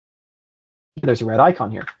there's a red icon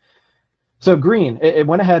here. So green, it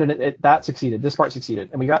went ahead and that succeeded. This part succeeded,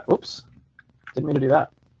 and we got, oops, didn't mean to do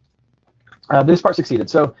that. This part succeeded.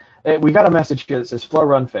 So we got a message here that says flow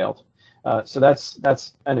run failed. So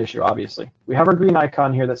that's an issue, obviously. We have our green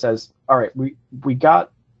icon here that says, all right, we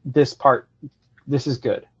got this part. This is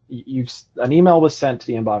good. An email was sent to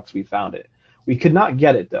the inbox. We found it. We could not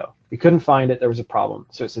get it though. We couldn't find it. There was a problem.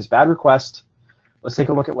 So it says bad request. Let's take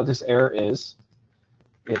a look at what this error is.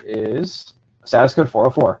 It is status code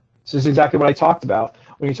 404. So this is exactly what I talked about.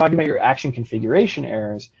 When you're talking about your action configuration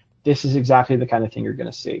errors, this is exactly the kind of thing you're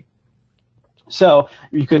going to see. So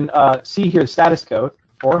you can see here status code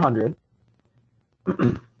 400.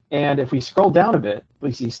 And if we scroll down a bit,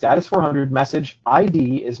 we see status 400 message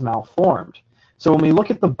ID is malformed. So when we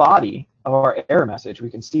look at the body of our error message,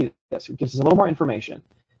 we can see this. It gives us a little more information.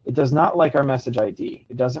 It does not like our message ID.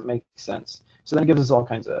 It doesn't make sense. So then it gives us all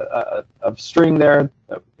kinds of string there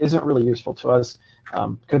that isn't really useful to us.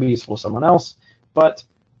 Could be useful to someone else, but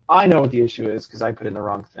I know what the issue is because I put in the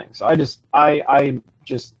wrong thing. So I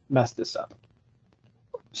just messed this up.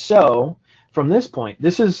 So from this point,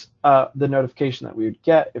 this is the notification that we would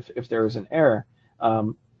get if there was an error.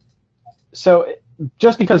 So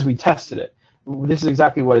just because we tested it, this is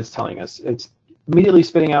exactly what it's telling us. It's immediately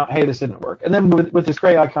spitting out, hey, this didn't work. And then with this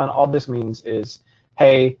gray icon, all this means is,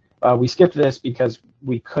 hey, we skipped this because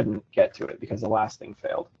we couldn't get to it because the last thing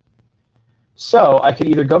failed. So I could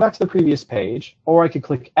either go back to the previous page, or I could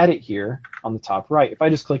click edit here on the top right. If I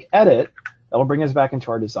just click edit, that will bring us back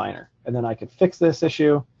into our designer. And then I could fix this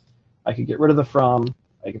issue. I could get rid of the from.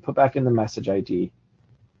 I could put back in the message ID.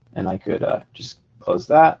 And I could just close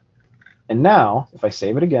that. And now, if I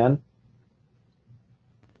save it again,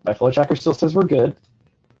 my flow checker still says we're good.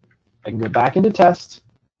 I can go back into test,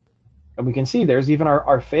 and we can see there's even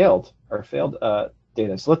our failed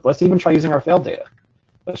data. So let's even try using our failed data.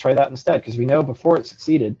 Let's try that instead, because we know before it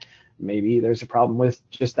succeeded, maybe there's a problem with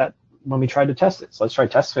just that when we tried to test it. So let's try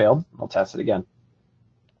test failed. I'll test it again.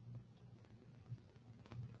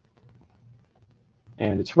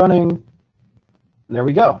 And it's running. And there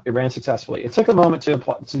we go. It ran successfully. It took a moment to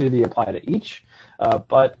do the apply to each,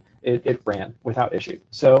 but it ran without issue.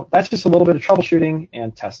 So that's just a little bit of troubleshooting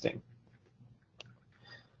and testing.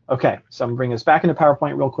 Okay, so I'm going to bring us back into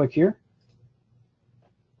PowerPoint real quick here.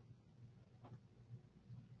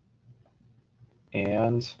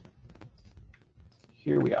 And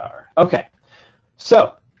here we are. Okay,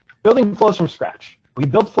 so building flows from scratch. We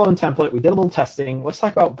built flow and template. We did a little testing. Let's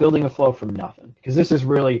talk about building a flow from nothing, because this is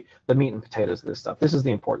really the meat and potatoes of this stuff. This is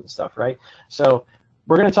the important stuff, right? So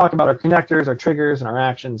we're going to talk about our connectors, our triggers, and our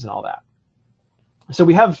actions, and all that. So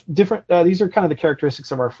we have different, these are kind of the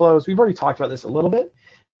characteristics of our flows. We've already talked about this a little bit,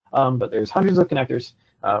 but there's hundreds of connectors.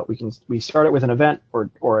 We start it with an event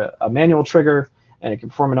or a manual trigger, and it can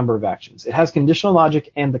perform a number of actions. It has conditional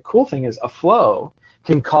logic, and the cool thing is a flow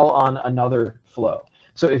can call on another flow.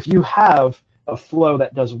 So if you have a flow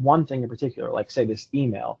that does one thing in particular, like say this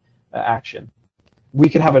email action, we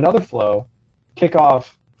could have another flow kick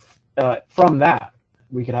off from that.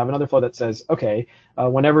 We could have another flow that says, okay,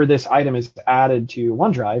 whenever this item is added to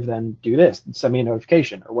OneDrive, then do this, send me a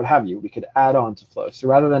notification, or what have you. We could add on to flows. So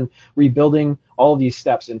rather than rebuilding all of these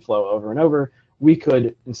steps in flow over and over, we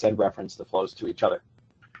could instead reference the flows to each other.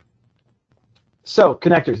 So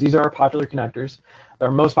connectors, these are our popular connectors. Our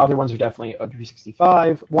most popular ones are definitely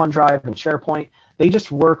O365, OneDrive, and SharePoint. They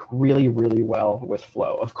just work really, really well with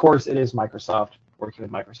flow. Of course, it is Microsoft, working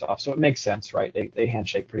with Microsoft, so it makes sense, right? They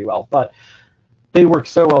handshake pretty well, but they work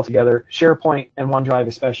so well together. SharePoint and OneDrive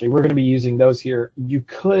especially, we're going to be using those here. You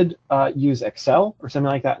could use Excel or something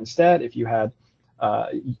like that instead if you had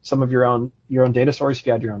some of your own data source, if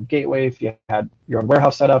you had your own gateway, if you had your own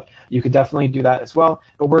warehouse set up, you could definitely do that as well.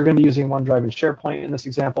 But we're going to be using OneDrive and SharePoint in this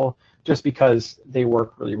example just because they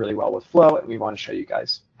work really, really well with flow, and we want to show you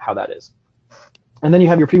guys how that is. And then you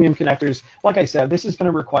have your premium connectors. Like I said, this is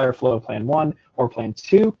going to require flow plan 1 or plan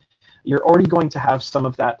 2. You're already going to have some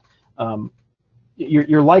of that.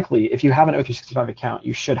 You're likely, if you have an O365 account,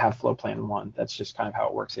 you should have flow plan 1. That's just kind of how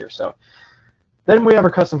it works here. So then we have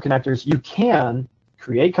our custom connectors. You can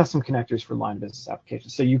create custom connectors for line of business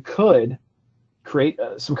applications. So you could create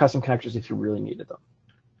some custom connectors if you really needed them.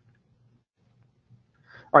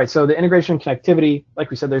 All right, so the integration and connectivity, like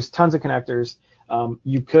we said, there's tons of connectors.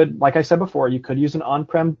 You could, like I said before, you could use an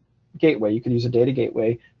on-prem gateway. You could use a data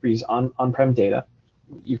gateway for use on-prem data.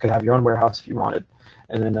 You could have your own warehouse if you wanted.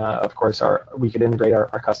 And then, of course, we could integrate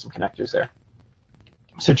our custom connectors there.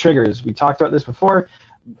 So triggers, we talked about this before.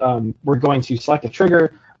 We're going to select a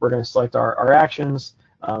trigger. We're going to select our actions.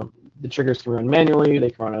 The triggers can run manually.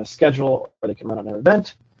 They can run on a schedule, or they can run on an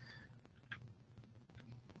event.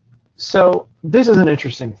 So this is an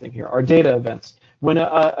interesting thing here, our data events. When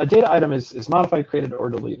a data item is modified, created, or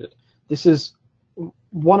deleted, this is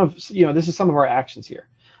this is some of our actions here.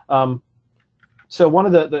 So one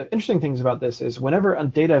of the interesting things about this is whenever a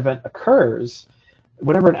data event occurs,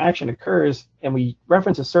 whenever an action occurs and we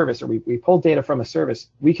reference a service or we pull data from a service,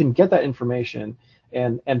 we can get that information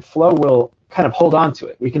and flow will kind of hold on to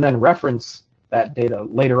it. We can then reference that data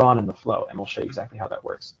later on in the flow, and we'll show you exactly how that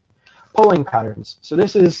works. Polling patterns. So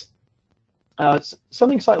this is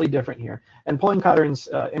something slightly different here. And polling patterns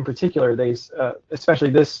in particular, especially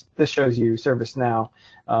this shows you ServiceNow,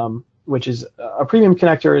 which is a premium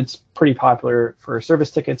connector. It's pretty popular for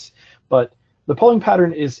service tickets, but the polling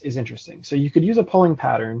pattern is interesting. So you could use a polling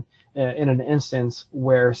pattern in an instance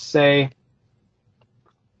where, say,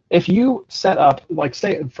 if you set up, like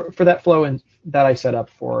say for that flow that I set up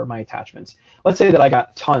for my attachments, let's say that I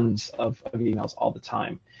got tons of emails all the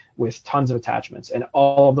time with tons of attachments, and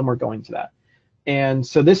all of them were going to that. And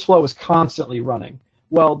so this flow is constantly running.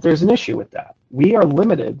 Well, there's an issue with that. We are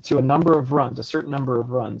limited to a number of runs, a certain number of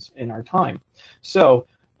runs in our time. So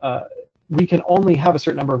we can only have a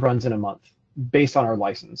certain number of runs in a month based on our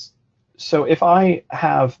license. So if I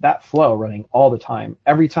have that flow running all the time,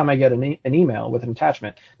 every time I get an email with an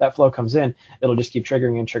attachment, that flow comes in, it'll just keep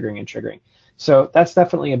triggering and triggering and triggering. So that's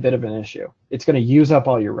definitely a bit of an issue. It's going to use up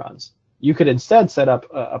all your runs. You could instead set up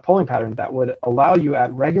a polling pattern that would allow you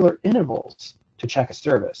at regular intervals to check a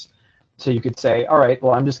service. So you could say, all right,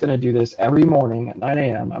 well, I'm just going to do this every morning at 9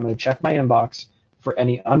 a.m. I'm going to check my inbox for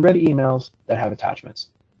any unread emails that have attachments.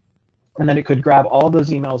 And then it could grab all those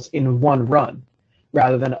emails in one run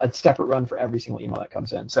rather than a separate run for every single email that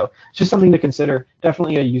comes in. So it's just something to consider.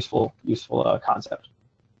 Definitely a useful concept.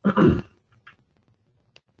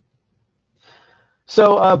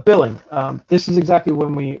 So billing. This is exactly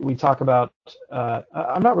when we talk about.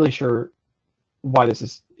 I'm not really sure why this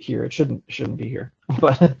is here. It shouldn't be here,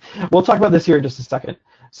 but we'll talk about this here in just a second.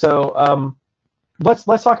 So let's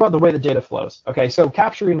talk about the way the data flows. Okay, so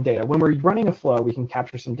capturing data. When we're running a flow, we can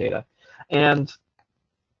capture some data, and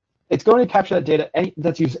it's going to capture that data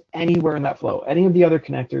that's used anywhere in that flow. Any of the other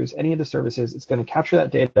connectors, any of the services, it's going to capture that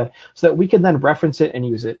data so that we can then reference it and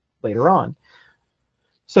use it later on.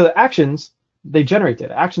 So the actions, they generate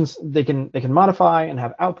data. Actions, they can modify and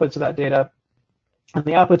have outputs of that data, and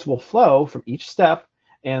the outputs will flow from each step,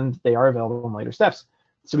 and they are available in later steps.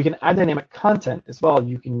 So we can add dynamic content as well.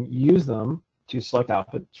 You can use them to select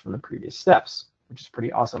outputs from the previous steps, which is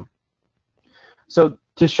pretty awesome. So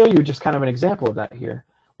to show you just kind of an example of that here,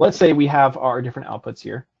 let's say we have our different outputs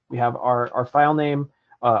here. We have our file name,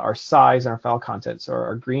 our size, and our file contents, or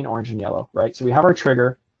our green, orange, and yellow, right? So we have our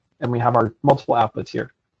trigger, and we have our multiple outputs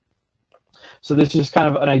here. So this is just kind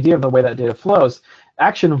of an idea of the way that data flows.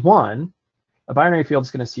 Action 1, a binary field is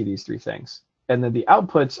going to see these three things, and then the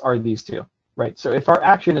outputs are these two, right? So if our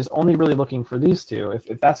action is only really looking for these two,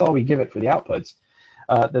 if that's all we give it for the outputs,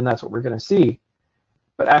 then that's what we're going to see.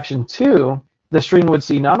 But action 2, the string would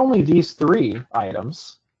see not only these three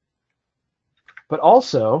items, but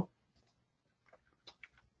also,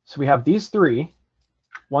 so we have these three,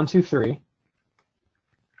 1, 2, 3,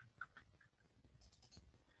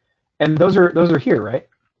 and those are here, right?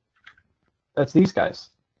 That's these guys,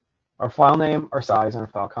 our file name, our size, and our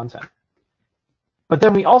file content. But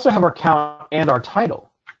then we also have our count and our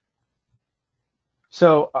title.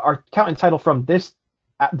 So our count and title from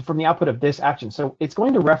the output of this action. So it's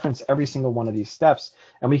going to reference every single one of these steps,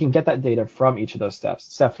 and we can get that data from each of those steps.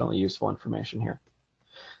 It's definitely useful information here.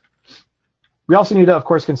 We also need to, of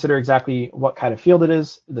course, consider exactly what kind of field it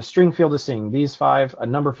is. The string field is seeing these 5. A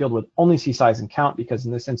number field would only see size and count, because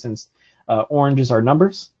in this instance, orange is our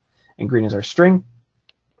numbers and green is our string.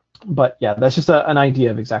 But yeah, that's just an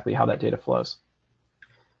idea of exactly how that data flows.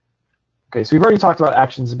 Okay, so we've already talked about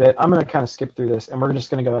actions a bit. I'm going to kind of skip through this, and we're just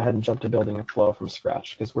going to go ahead and jump to building a flow from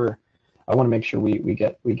scratch, because I want to make sure we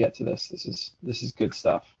get to this. This is good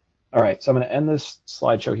stuff. All right, so I'm going to end this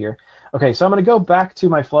slideshow here. Okay, so I'm going to go back to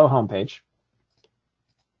my flow homepage.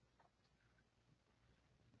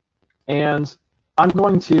 And I'm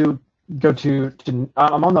going to go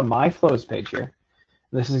I'm on the My Flows page here.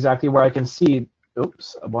 This is exactly where I can see,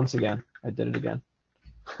 oops, once again, I did it again.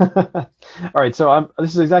 All right, so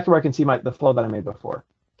this is exactly where I can see the flow that I made before.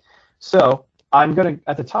 So I'm going to,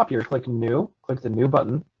 at the top here, click New, click the New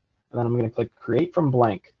button, and then I'm going to click Create from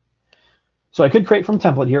Blank. So I could create from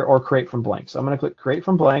template here or create from blank. So I'm going to click Create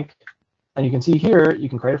from Blank, and you can see here, you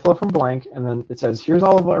can create a flow from blank, and then it says, here's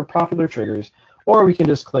all of our popular triggers, or we can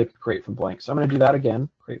just click Create from Blank. So I'm going to do that again,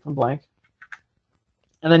 Create from Blank.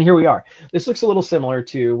 And then here we are. This looks a little similar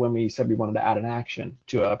to when we said we wanted to add an action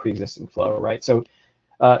to a pre-existing flow, right? So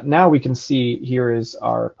now we can see here is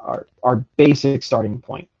our basic starting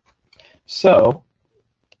point. So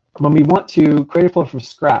when we want to create a flow from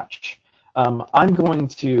scratch, I'm going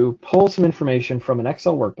to pull some information from an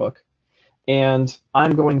Excel workbook, and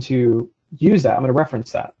I'm going to use that. I'm going to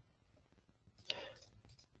reference that.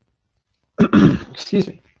 Excuse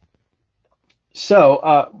me.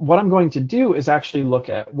 So what I'm going to do is actually look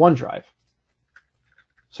at OneDrive.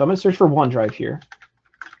 So I'm going to search for OneDrive here.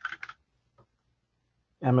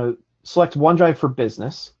 I'm going to select OneDrive for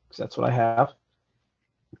Business, because that's what I have.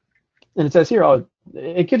 And it says here,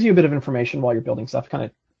 it gives you a bit of information while you're building stuff, kind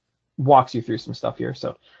of walks you through some stuff here.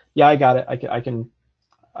 So yeah, I got it.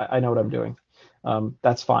 I know what I'm doing.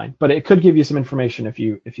 That's fine. But it could give you some information if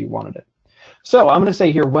you wanted it. So I'm going to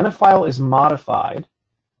say here, when a file is modified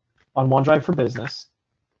on OneDrive for Business,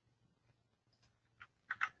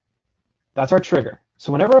 that's our trigger.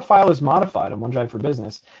 So whenever a file is modified on OneDrive for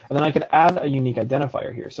Business, and then I could add a unique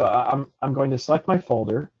identifier here. So I'm going to select my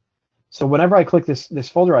folder. So whenever I click this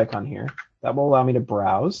folder icon here, that will allow me to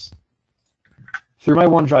browse through my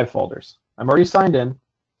OneDrive folders. I'm already signed in,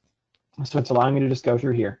 so it's allowing me to just go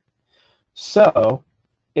through here. So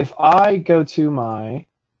if I go to my,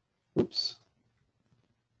 oops,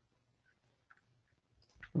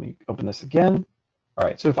 let me open this again. All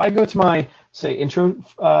right, so if I go to my, say, intro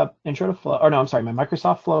to Flow, or no, I'm sorry, my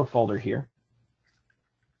Microsoft Flow folder here.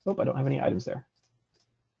 Oh, I don't have any items there.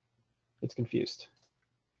 It's confused.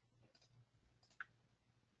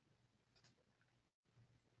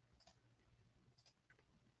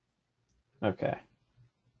 Okay.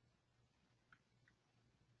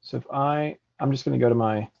 So if I'm just going to go to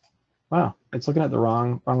my, wow, it's looking at the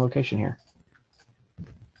wrong location here.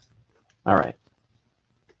 All right.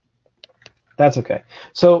 That's okay.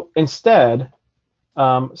 So instead,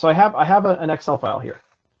 So I have an Excel file here,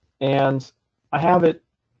 and I have it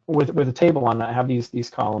with a table on it. I have these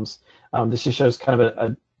columns. This just shows kind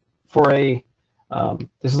of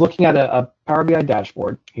this is looking at a Power BI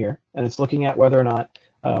dashboard here, and it's looking at whether or not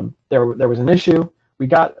there was an issue. We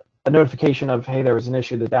got a notification of, hey, there was an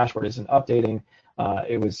issue. The dashboard isn't updating.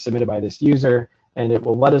 It was submitted by this user, and it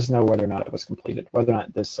will let us know whether or not it was completed, whether or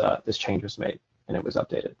not this change was made and it was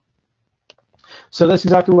updated. So that's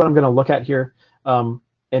exactly what I'm going to look at here. And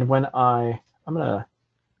when I'm going to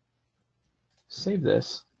save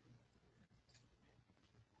this.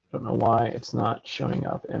 I don't know why it's not showing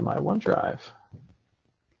up in my OneDrive.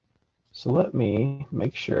 So let me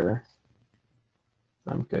make sure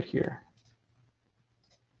I'm good here.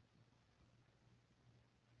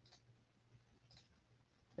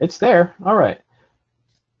 It's there. All right.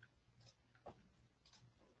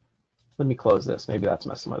 Let me close this. Maybe that's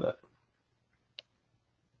messing with it.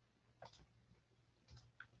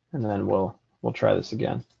 And then we'll try this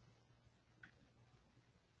again.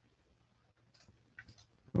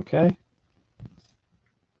 Okay.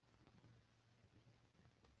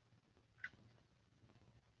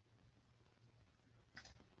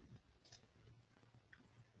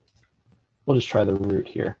 We'll just try the root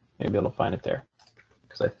here. Maybe it'll find it there.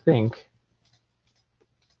 Because I think,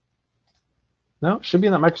 no, it should be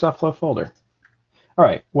in that Microsoft Flow folder. All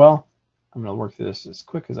right, well, I'm going to work through this as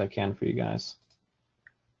quick as I can for you guys.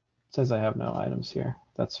 It says I have no items here.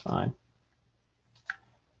 That's fine.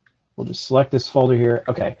 We'll just select this folder here.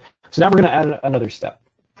 Okay, so now we're going to add another step.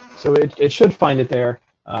 So it should find it there.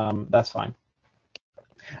 That's fine.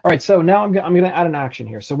 All right, so now I'm going to add an action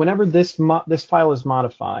here. So whenever this file is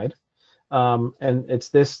modified, and it's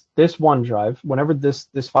this OneDrive, whenever this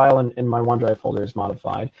file in my OneDrive folder is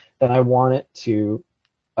modified, then I want it to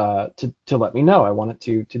let me know. I want it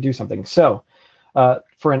to do something. So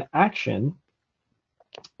for an action,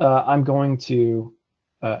 I'm going to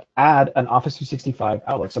add an Office 365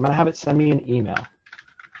 Outlook. So I'm going to have it send me an email. So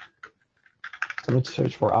I'm going to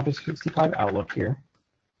search for Office 365 Outlook here.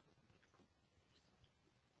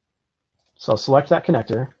 So I'll select that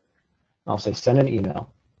connector. I'll say send an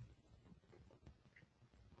email.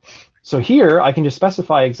 So here I can just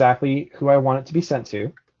specify exactly who I want it to be sent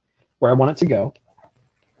to, where I want it to go.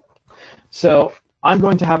 So I'm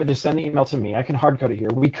going to have it just send the email to me. I can hard code it here.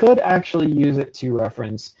 We could actually use it to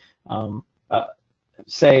reference,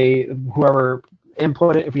 say, whoever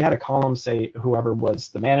input it. If we had a column, say, whoever was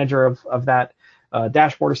the manager of that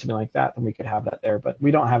dashboard or something like that, then we could have that there. But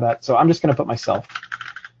we don't have that. So I'm just going to put myself.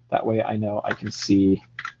 That way I know I can see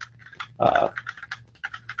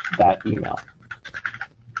that email.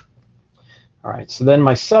 All right, so then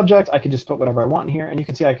my subject, I can just put whatever I want in here, and you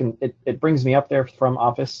can see it brings me up there from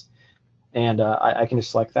Office, and I can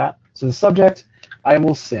just select that. So the subject, I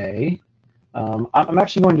will say, I'm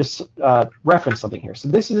actually going to reference something here. So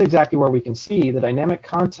this is exactly where we can see the dynamic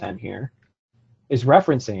content here is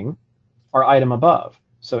referencing our item above.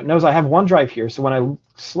 So it knows I have OneDrive here, so when I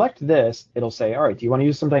select this, it'll say, all right, do you want to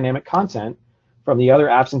use some dynamic content from the other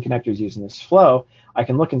apps and connectors using this flow? I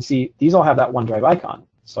can look and see these all have that OneDrive icon.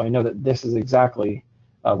 So I know that this is exactly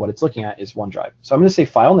what it's looking at is OneDrive. So I'm going to say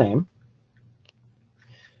file name,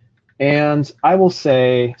 and I will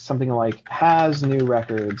say something like has new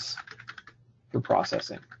records for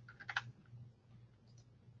processing.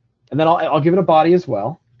 And then I'll give it a body as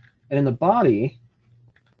well. And in the body,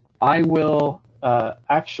 I will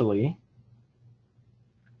actually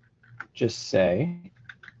just say,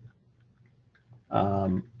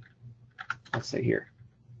 let's say here,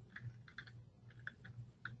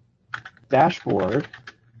 dashboard,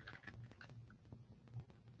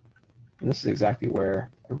 and this is exactly where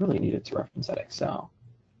I really needed to reference that Excel.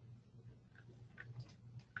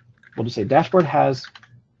 We'll just say dashboard has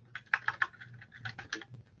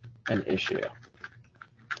an issue.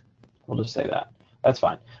 We'll just say that. That's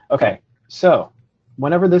fine. Okay, so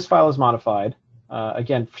whenever this file is modified,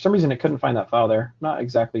 again, for some reason it couldn't find that file there. Not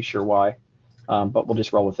exactly sure why, but we'll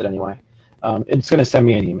just roll with it anyway. It's going to send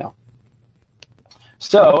me an email.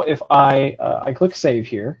 So if I click save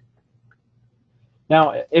here,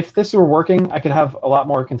 now if this were working, I could have a lot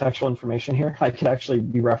more contextual information here. I could actually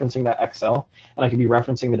be referencing that Excel, and I could be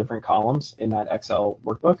referencing the different columns in that Excel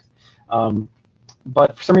workbook.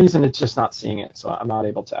 But for some reason, it's just not seeing it, so I'm not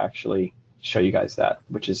able to actually show you guys that,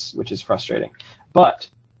 which is frustrating. But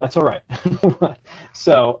that's all right.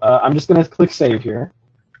 So I'm just going to click save here,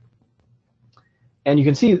 and you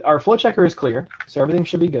can see our flow checker is clear, so everything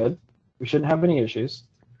should be good. We shouldn't have any issues.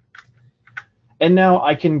 And now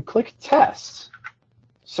I can click test.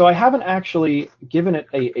 So I haven't actually given it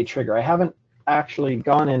a trigger. I haven't actually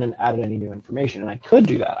gone in and added any new information. And I could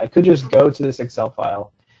do that. I could just go to this Excel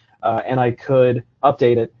file and I could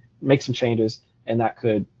update it, make some changes, and that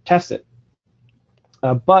could test it.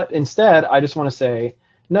 But instead, I just want to say,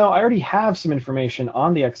 no, I already have some information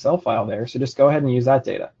on the Excel file there, so just go ahead and use that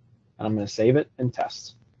data. And I'm going to save it and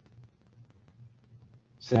test.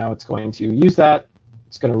 So now it's going to use that.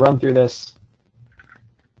 It's going to run through this.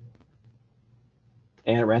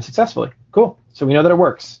 And it ran successfully. Cool. So we know that it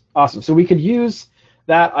works. Awesome. So we could use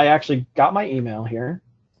that. I actually got my email here.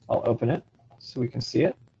 I'll open it so we can see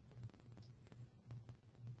it.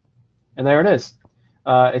 And there it is.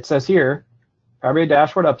 It says here, Power BI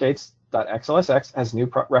dashboard updates.xlsx has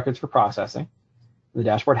new records for processing. The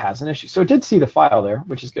dashboard has an issue. So it did see the file there,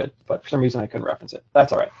 which is good, but for some reason I couldn't reference it.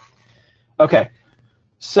 That's all right. Okay,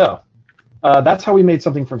 so that's how we made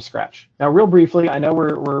something from scratch. Now, real briefly, I know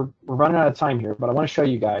we're running out of time here, but I want to show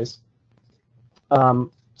you guys.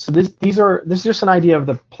 So this is just an idea of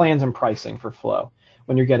the plans and pricing for Flow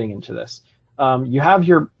when you're getting into this. You have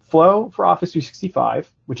your Flow for Office 365,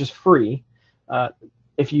 which is free.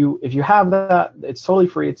 If you have that, it's totally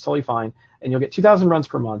free, it's totally fine, and you'll get 2,000 runs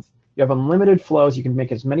per month. You have unlimited flows. You can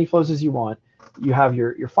make as many flows as you want. You have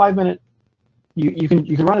your 5-minute. You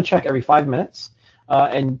can run a check every 5 minutes,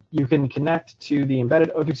 and you can connect to the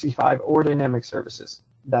embedded O365 or dynamic services.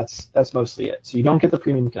 That's mostly it. So you don't get the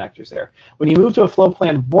premium connectors there. When you move to a Flow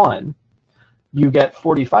Plan 1, you get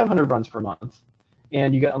 4,500 runs per month,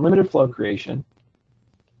 and you get unlimited flow creation.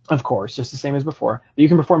 Of course, just the same as before. But you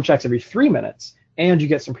can perform checks every 3 minutes, and you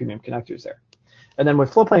get some premium connectors there. And then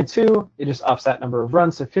with Flow Plan 2, it just ups that number of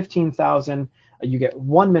runs to 15,000. You get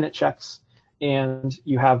 1-minute checks, and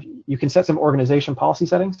you can set some organization policy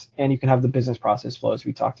settings, and you can have the business process flows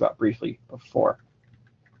we talked about briefly before.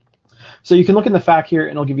 So you can look in the FAQ here,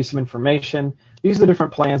 and it'll give you some information. These are the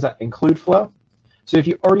different plans that include Flow. So if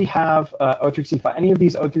you already have O365, any of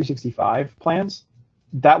these O365 plans,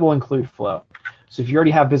 that will include Flow. So if you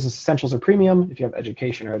already have Business Essentials or Premium, if you have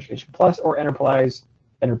Education or Education Plus or Enterprise,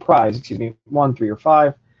 1, 3, or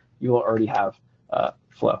 5, you will already have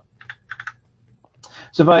Flow.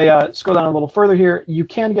 So if I scroll down a little further here, you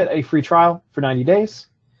can get a free trial for 90 days,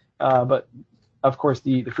 but of course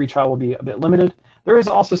the free trial will be a bit limited. There is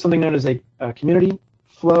also something known as a community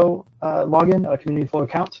Flow login, a community Flow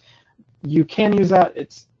account. You can use that.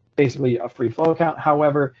 It's basically a free Flow account.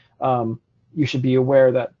 However, you should be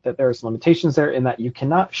aware that there are some limitations there in that you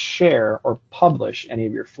cannot share or publish any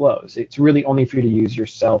of your flows. It's really only for you to use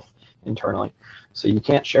yourself internally. So you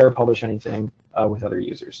can't share or publish anything with other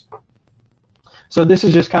users. So this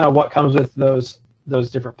is just kind of what comes with those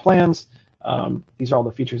different plans. These are all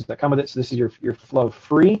the features that come with it. So this is your Flow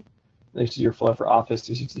free. This is your Flow for Office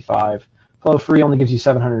 365. Flow free only gives you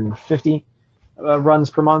 750 runs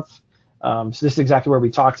per month. So this is exactly where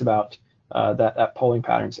we talked about that polling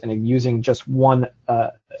patterns and using just one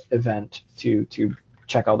event to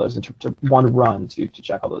check all those, to one run to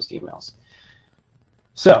check all those emails.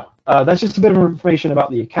 So that's just a bit of information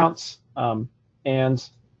about the accounts. And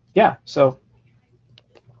yeah, so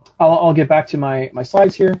I'll get back to my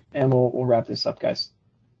slides here, and we'll wrap this up, guys.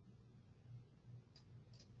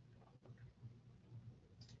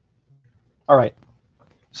 All right.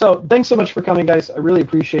 So thanks so much for coming, guys. I really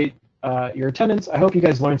appreciate your attendance. I hope you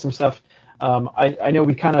guys learned some stuff. I know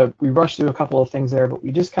we rushed through a couple of things there, but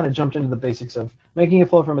we just kind of jumped into the basics of making a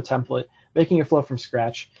flow from a template, making a flow from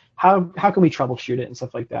scratch. How can we troubleshoot it and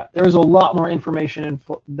stuff like that? There's a lot more information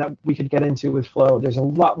that we could get into with Flow. There's a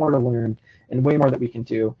lot more to learn and way more that we can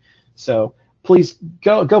do. So please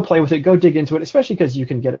go play with it, go dig into it, especially because you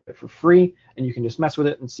can get it for free and you can just mess with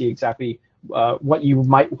it and see exactly what you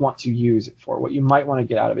might want to use it for, what you might want to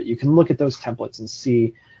get out of it. You can look at those templates and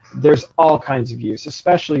see there's all kinds of use,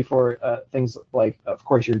 especially for things like, of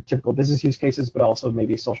course, your typical business use cases, but also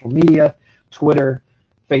maybe social media, Twitter,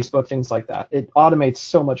 Facebook, things like that. It automates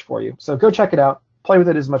so much for you. So go check it out, play with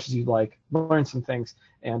it as much as you'd like, learn some things,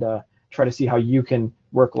 and try to see how you can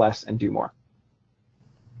work less and do more.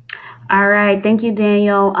 All right, thank you,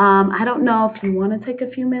 Daniel. I don't know if you want to take a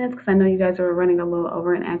few minutes because I know you guys are running a little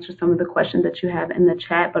over and answer some of the questions that you have in the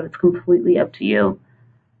chat, but it's completely up to you.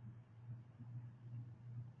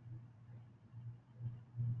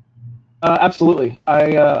 Absolutely.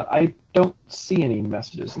 I don't see any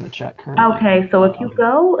messages in the chat currently. Okay, so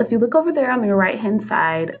if you look over there on the right-hand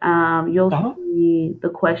side, you'll see the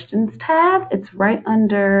questions tab. It's right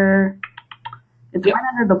under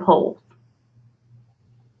the polls.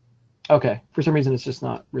 Okay. For some reason, it's just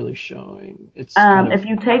not really showing. It's if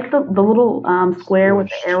you take the little square with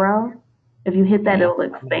the arrow, if you hit that, it'll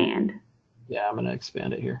expand. Yeah, I'm gonna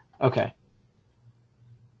expand it here. Okay.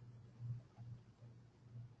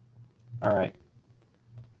 All right.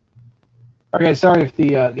 Okay, sorry if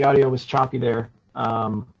the audio was choppy there.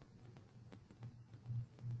 I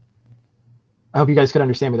hope you guys could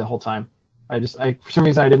understand me the whole time. For some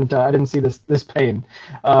reason I didn't see this pane.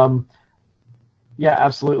 Yeah,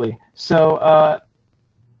 absolutely. So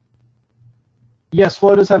yes,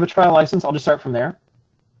 Flow does have a trial license. I'll just start from there.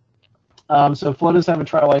 So Flow does have a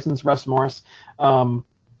trial license. Russ Morris.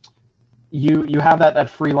 You have that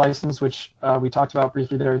free license, which we talked about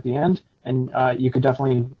briefly there at the end, and you could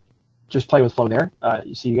definitely just play with Flow there.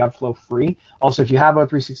 So you got Flow free. Also, if you have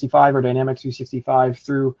O365 or Dynamics 365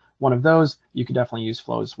 through one of those, you could definitely use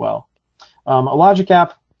Flow as well. A Logic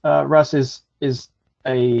app, Russ, is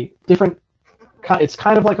a different. It's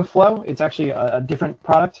kind of like a Flow. It's actually a different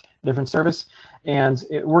product, a different service, and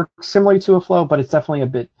it works similarly to a Flow, but it's definitely a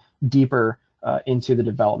bit deeper into the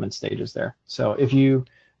development stages there. So if you,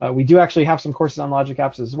 we do actually have some courses on Logic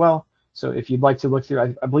apps as well. So if you'd like to look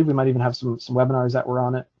through, I believe we might even have some webinars that were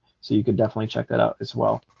on it. So you could definitely check that out as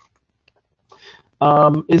well.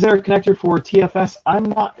 Is there a connector for TFS? I'm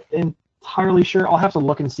not entirely sure. I'll have to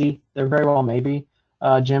look and see. There very well may be,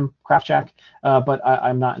 Jim Craftjack, but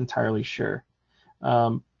I'm not entirely sure.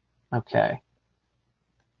 Okay.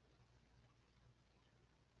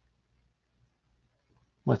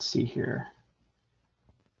 Let's see here.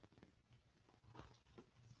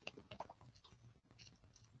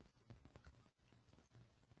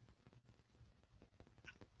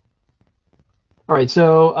 All right,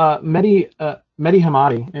 so Mehdi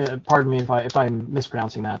Hamadi, pardon me if I'm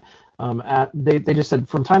mispronouncing that. They just said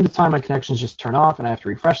from time to time my connections just turn off and I have to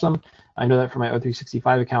refresh them. I know that for my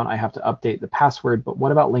O365 account I have to update the password, but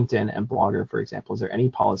what about LinkedIn and Blogger, for example? Is there any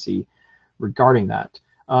policy regarding that?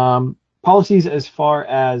 Policies as far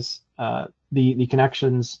as the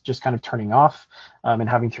connections just kind of turning off and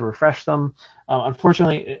having to refresh them.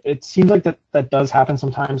 Unfortunately, it seems like that does happen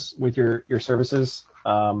sometimes with your services.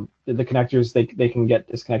 The connectors, they can get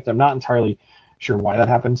disconnected. I'm not entirely sure why that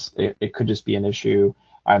happens. It could just be an issue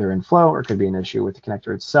either in Flow or it could be an issue with the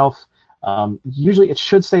connector itself. Usually it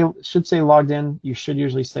should say logged in. You should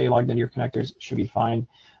usually stay logged into your connectors. It should be fine.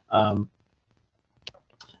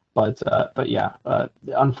 But yeah,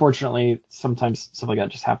 unfortunately, sometimes stuff like that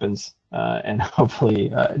just happens, and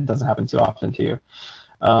hopefully it doesn't happen too often to you.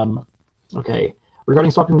 Okay,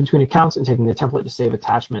 regarding swapping between accounts and taking the template to save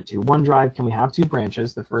attachment to OneDrive, can we have two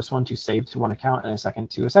branches, the first one to save to one account and a second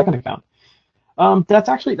to a second account?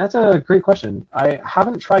 That's a great question. I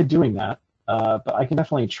haven't tried doing that, but I can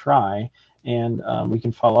definitely try, and we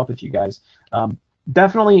can follow up with you guys.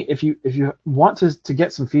 Definitely, if you want to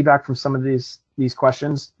get some feedback from some of these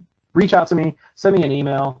questions, reach out to me, send me an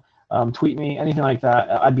email, tweet me, anything like that.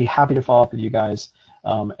 I'd be happy to follow up with you guys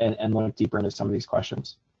and look deeper into some of these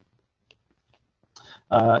questions.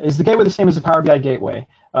 Is the gateway the same as the Power BI gateway?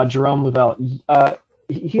 Jerome Lavelle.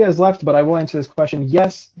 He has left, but I will answer this question.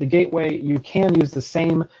 Yes, the gateway, you can use the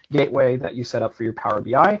same gateway that you set up for your Power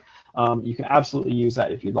BI. You can absolutely use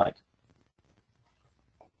that if you'd like.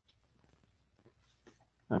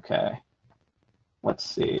 Okay, let's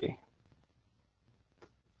see.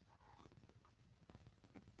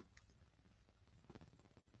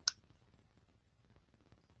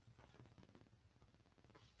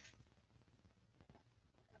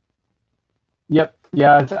 Yep,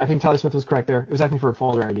 yeah, I think Tyler Smith was correct there. It was asking for a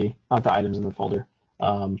folder ID, not the items in the folder.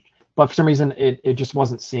 But for some reason, it just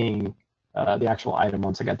wasn't seeing the actual item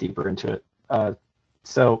once I got deeper into it.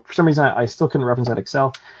 So for some reason, I still couldn't reference that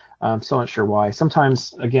Excel. I'm still not sure why.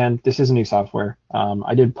 Sometimes, again, this is new software.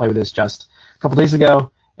 I did play with this just a couple days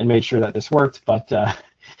ago and made sure that this worked, but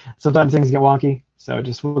sometimes things get wonky, so it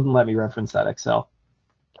just wouldn't let me reference that Excel.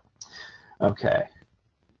 Okay.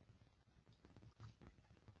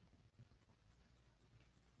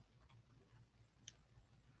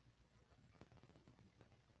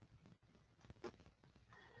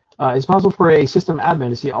 It's possible for a system admin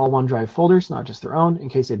to see all OneDrive folders, not just their own, in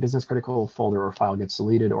case a business critical folder or file gets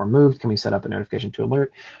deleted or moved. Can we set up a notification to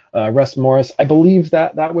alert? Russ Morris, I believe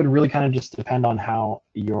that would really kind of just depend on how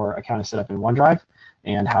your account is set up in OneDrive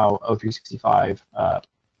and how O365,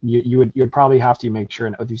 you would probably have to make sure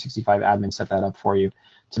an O365 admin set that up for you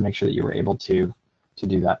to make sure that you were able to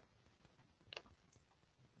do that.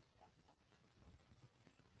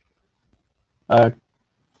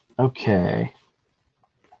 Okay.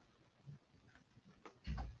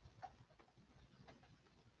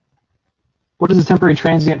 What does a temporary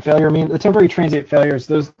transient failure mean? The temporary transient failures,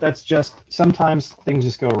 that's just sometimes things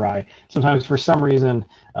just go awry. Sometimes for some reason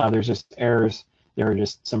there's just errors, there are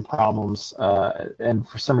just some problems, and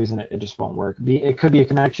for some reason it just won't work. It could be a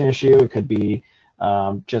connection issue, it could be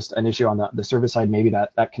just an issue on the service side. Maybe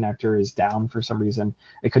that connector is down for some reason.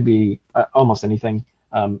 It could be almost anything.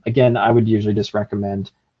 Again, I would usually just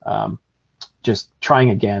recommend just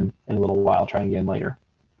trying again in a little while, trying again later.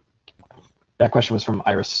 That question was from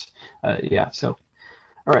Iris. Yeah, so,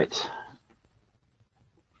 all right.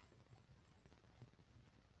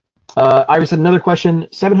 Iris had another question,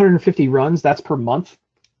 750 runs, that's per month.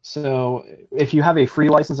 So if you have a free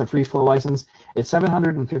license, a free flow license, it's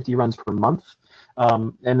 750 runs per month,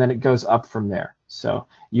 and then it goes up from there. So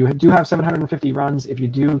you do have 750 runs. If you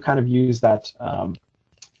do kind of use that,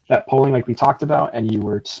 that polling like we talked about, and you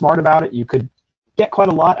were smart about it, you could get quite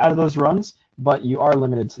a lot out of those runs, but you are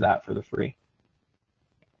limited to that for the free.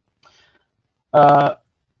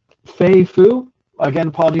 Fei Fu, again,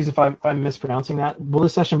 apologies if I'm mispronouncing that. Will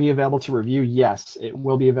this session be available to review? Yes, it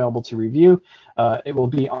will be available to review. It will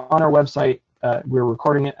be on our website. We're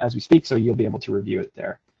recording it as we speak, so you'll be able to review it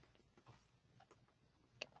there.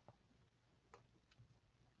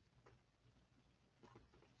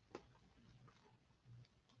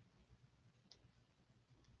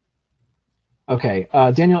 Okay,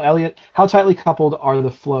 Daniel Elliott, how tightly coupled are the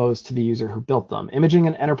flows to the user who built them? Imaging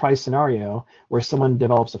an enterprise scenario where someone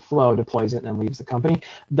develops a flow, deploys it, and then leaves the company.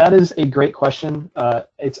 That is a great question.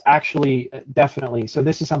 It's actually definitely, so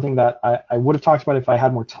this is something that I would have talked about if I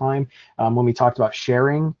had more time when we talked about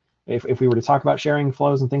sharing, if we were to talk about sharing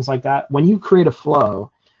flows and things like that. When you create a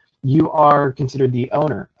flow, you are considered the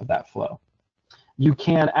owner of that flow. You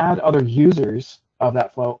can add other users of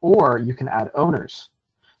that flow, or you can add owners.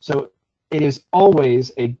 So it is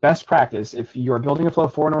always a best practice if you're building a flow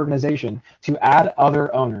for an organization to add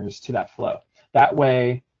other owners to that flow. That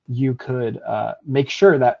way you could make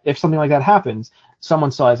sure that if something like that happens,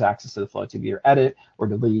 someone still has access to the flow to either edit or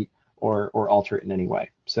delete or alter it in any way,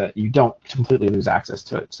 so that you don't completely lose access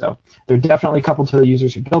to it. So they're definitely coupled to the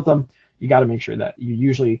users who built them. You got to make sure that you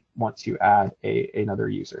usually want to add another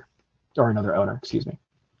user or another owner, excuse me.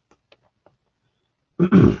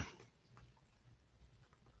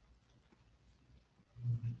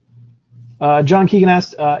 John Keegan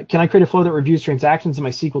asked, can I create a flow that reviews transactions in my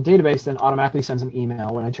SQL database, then automatically sends an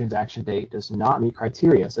email when a transaction date does not meet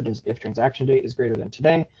criteria, such as if transaction date is greater than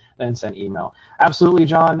today, then send email? Absolutely,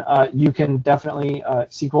 John. You can definitely,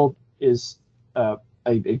 SQL is a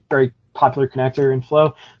very popular connector in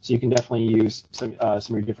Flow, so you can definitely use some of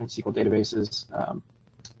your different SQL databases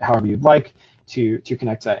however you'd like to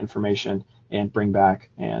connect that information and bring back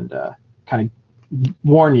and kind of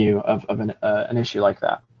warn you of an issue like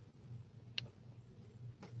that.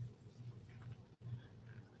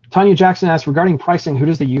 Tanya Jackson asked, regarding pricing, who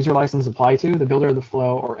does the user license apply to? The builder of the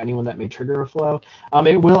flow or anyone that may trigger a flow?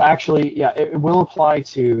 It will actually, yeah, it will apply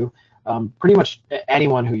to pretty much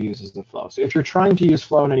anyone who uses the flow. So if you're trying to use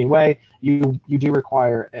flow in any way, you do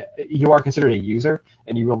require, you are considered a user,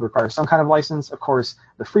 and you will require some kind of license. Of course,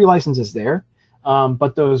 the free license is there,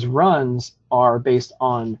 but those runs are based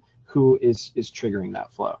on who is triggering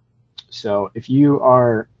that flow. So if you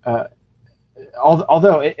are,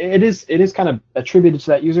 although it is kind of attributed to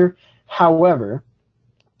that user. However,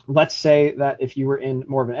 let's say that if you were in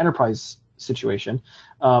more of an enterprise situation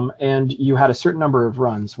and you had a certain number of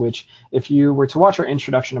runs, which if you were to watch our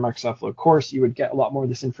introduction to Microsoft Flow course, you would get a lot more of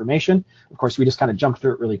this information. Of course, we just kind of jumped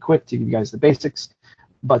through it really quick to give you guys the basics.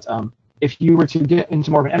 But if you were to get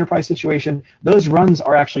into more of an enterprise situation, those runs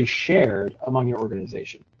are actually shared among your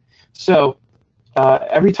organization. So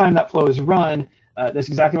every time that flow is run, that's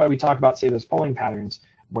exactly why we talk about, say, those polling patterns,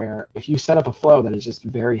 where if you set up a flow that is just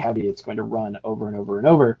very heavy, it's going to run over and over and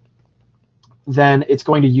over, then it's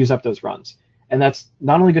going to use up those runs. And that's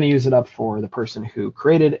not only going to use it up for the person who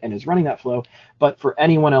created and is running that flow, but for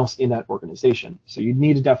anyone else in that organization. So you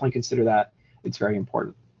need to definitely consider that. It's very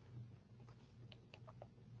important.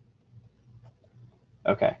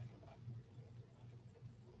 Okay.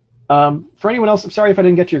 For anyone else, I'm sorry if I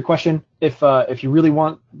didn't get to your question. If you really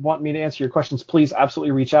want me to answer your questions, please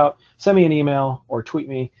absolutely reach out. Send me an email or tweet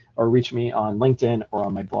me or reach me on LinkedIn or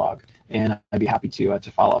on my blog, and I'd be happy to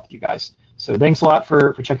follow up with you guys. So thanks a lot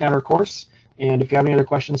for checking out our course, and if you have any other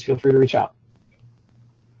questions, feel free to reach out.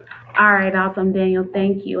 All right, awesome, Daniel.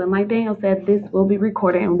 Thank you. And like Daniel said, this will be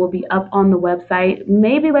recorded and will be up on the website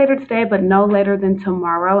maybe later today, but no later than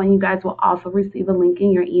tomorrow. And you guys will also receive a link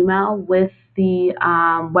in your email with the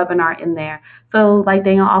webinar in there. So like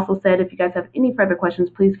Daniel also said, if you guys have any further questions,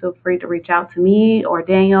 please feel free to reach out to me or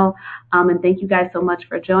Daniel. And thank you guys so much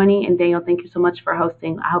for joining. And Daniel, thank you so much for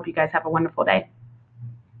hosting. I hope you guys have a wonderful day.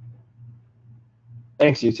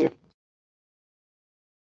 Thanks, you too.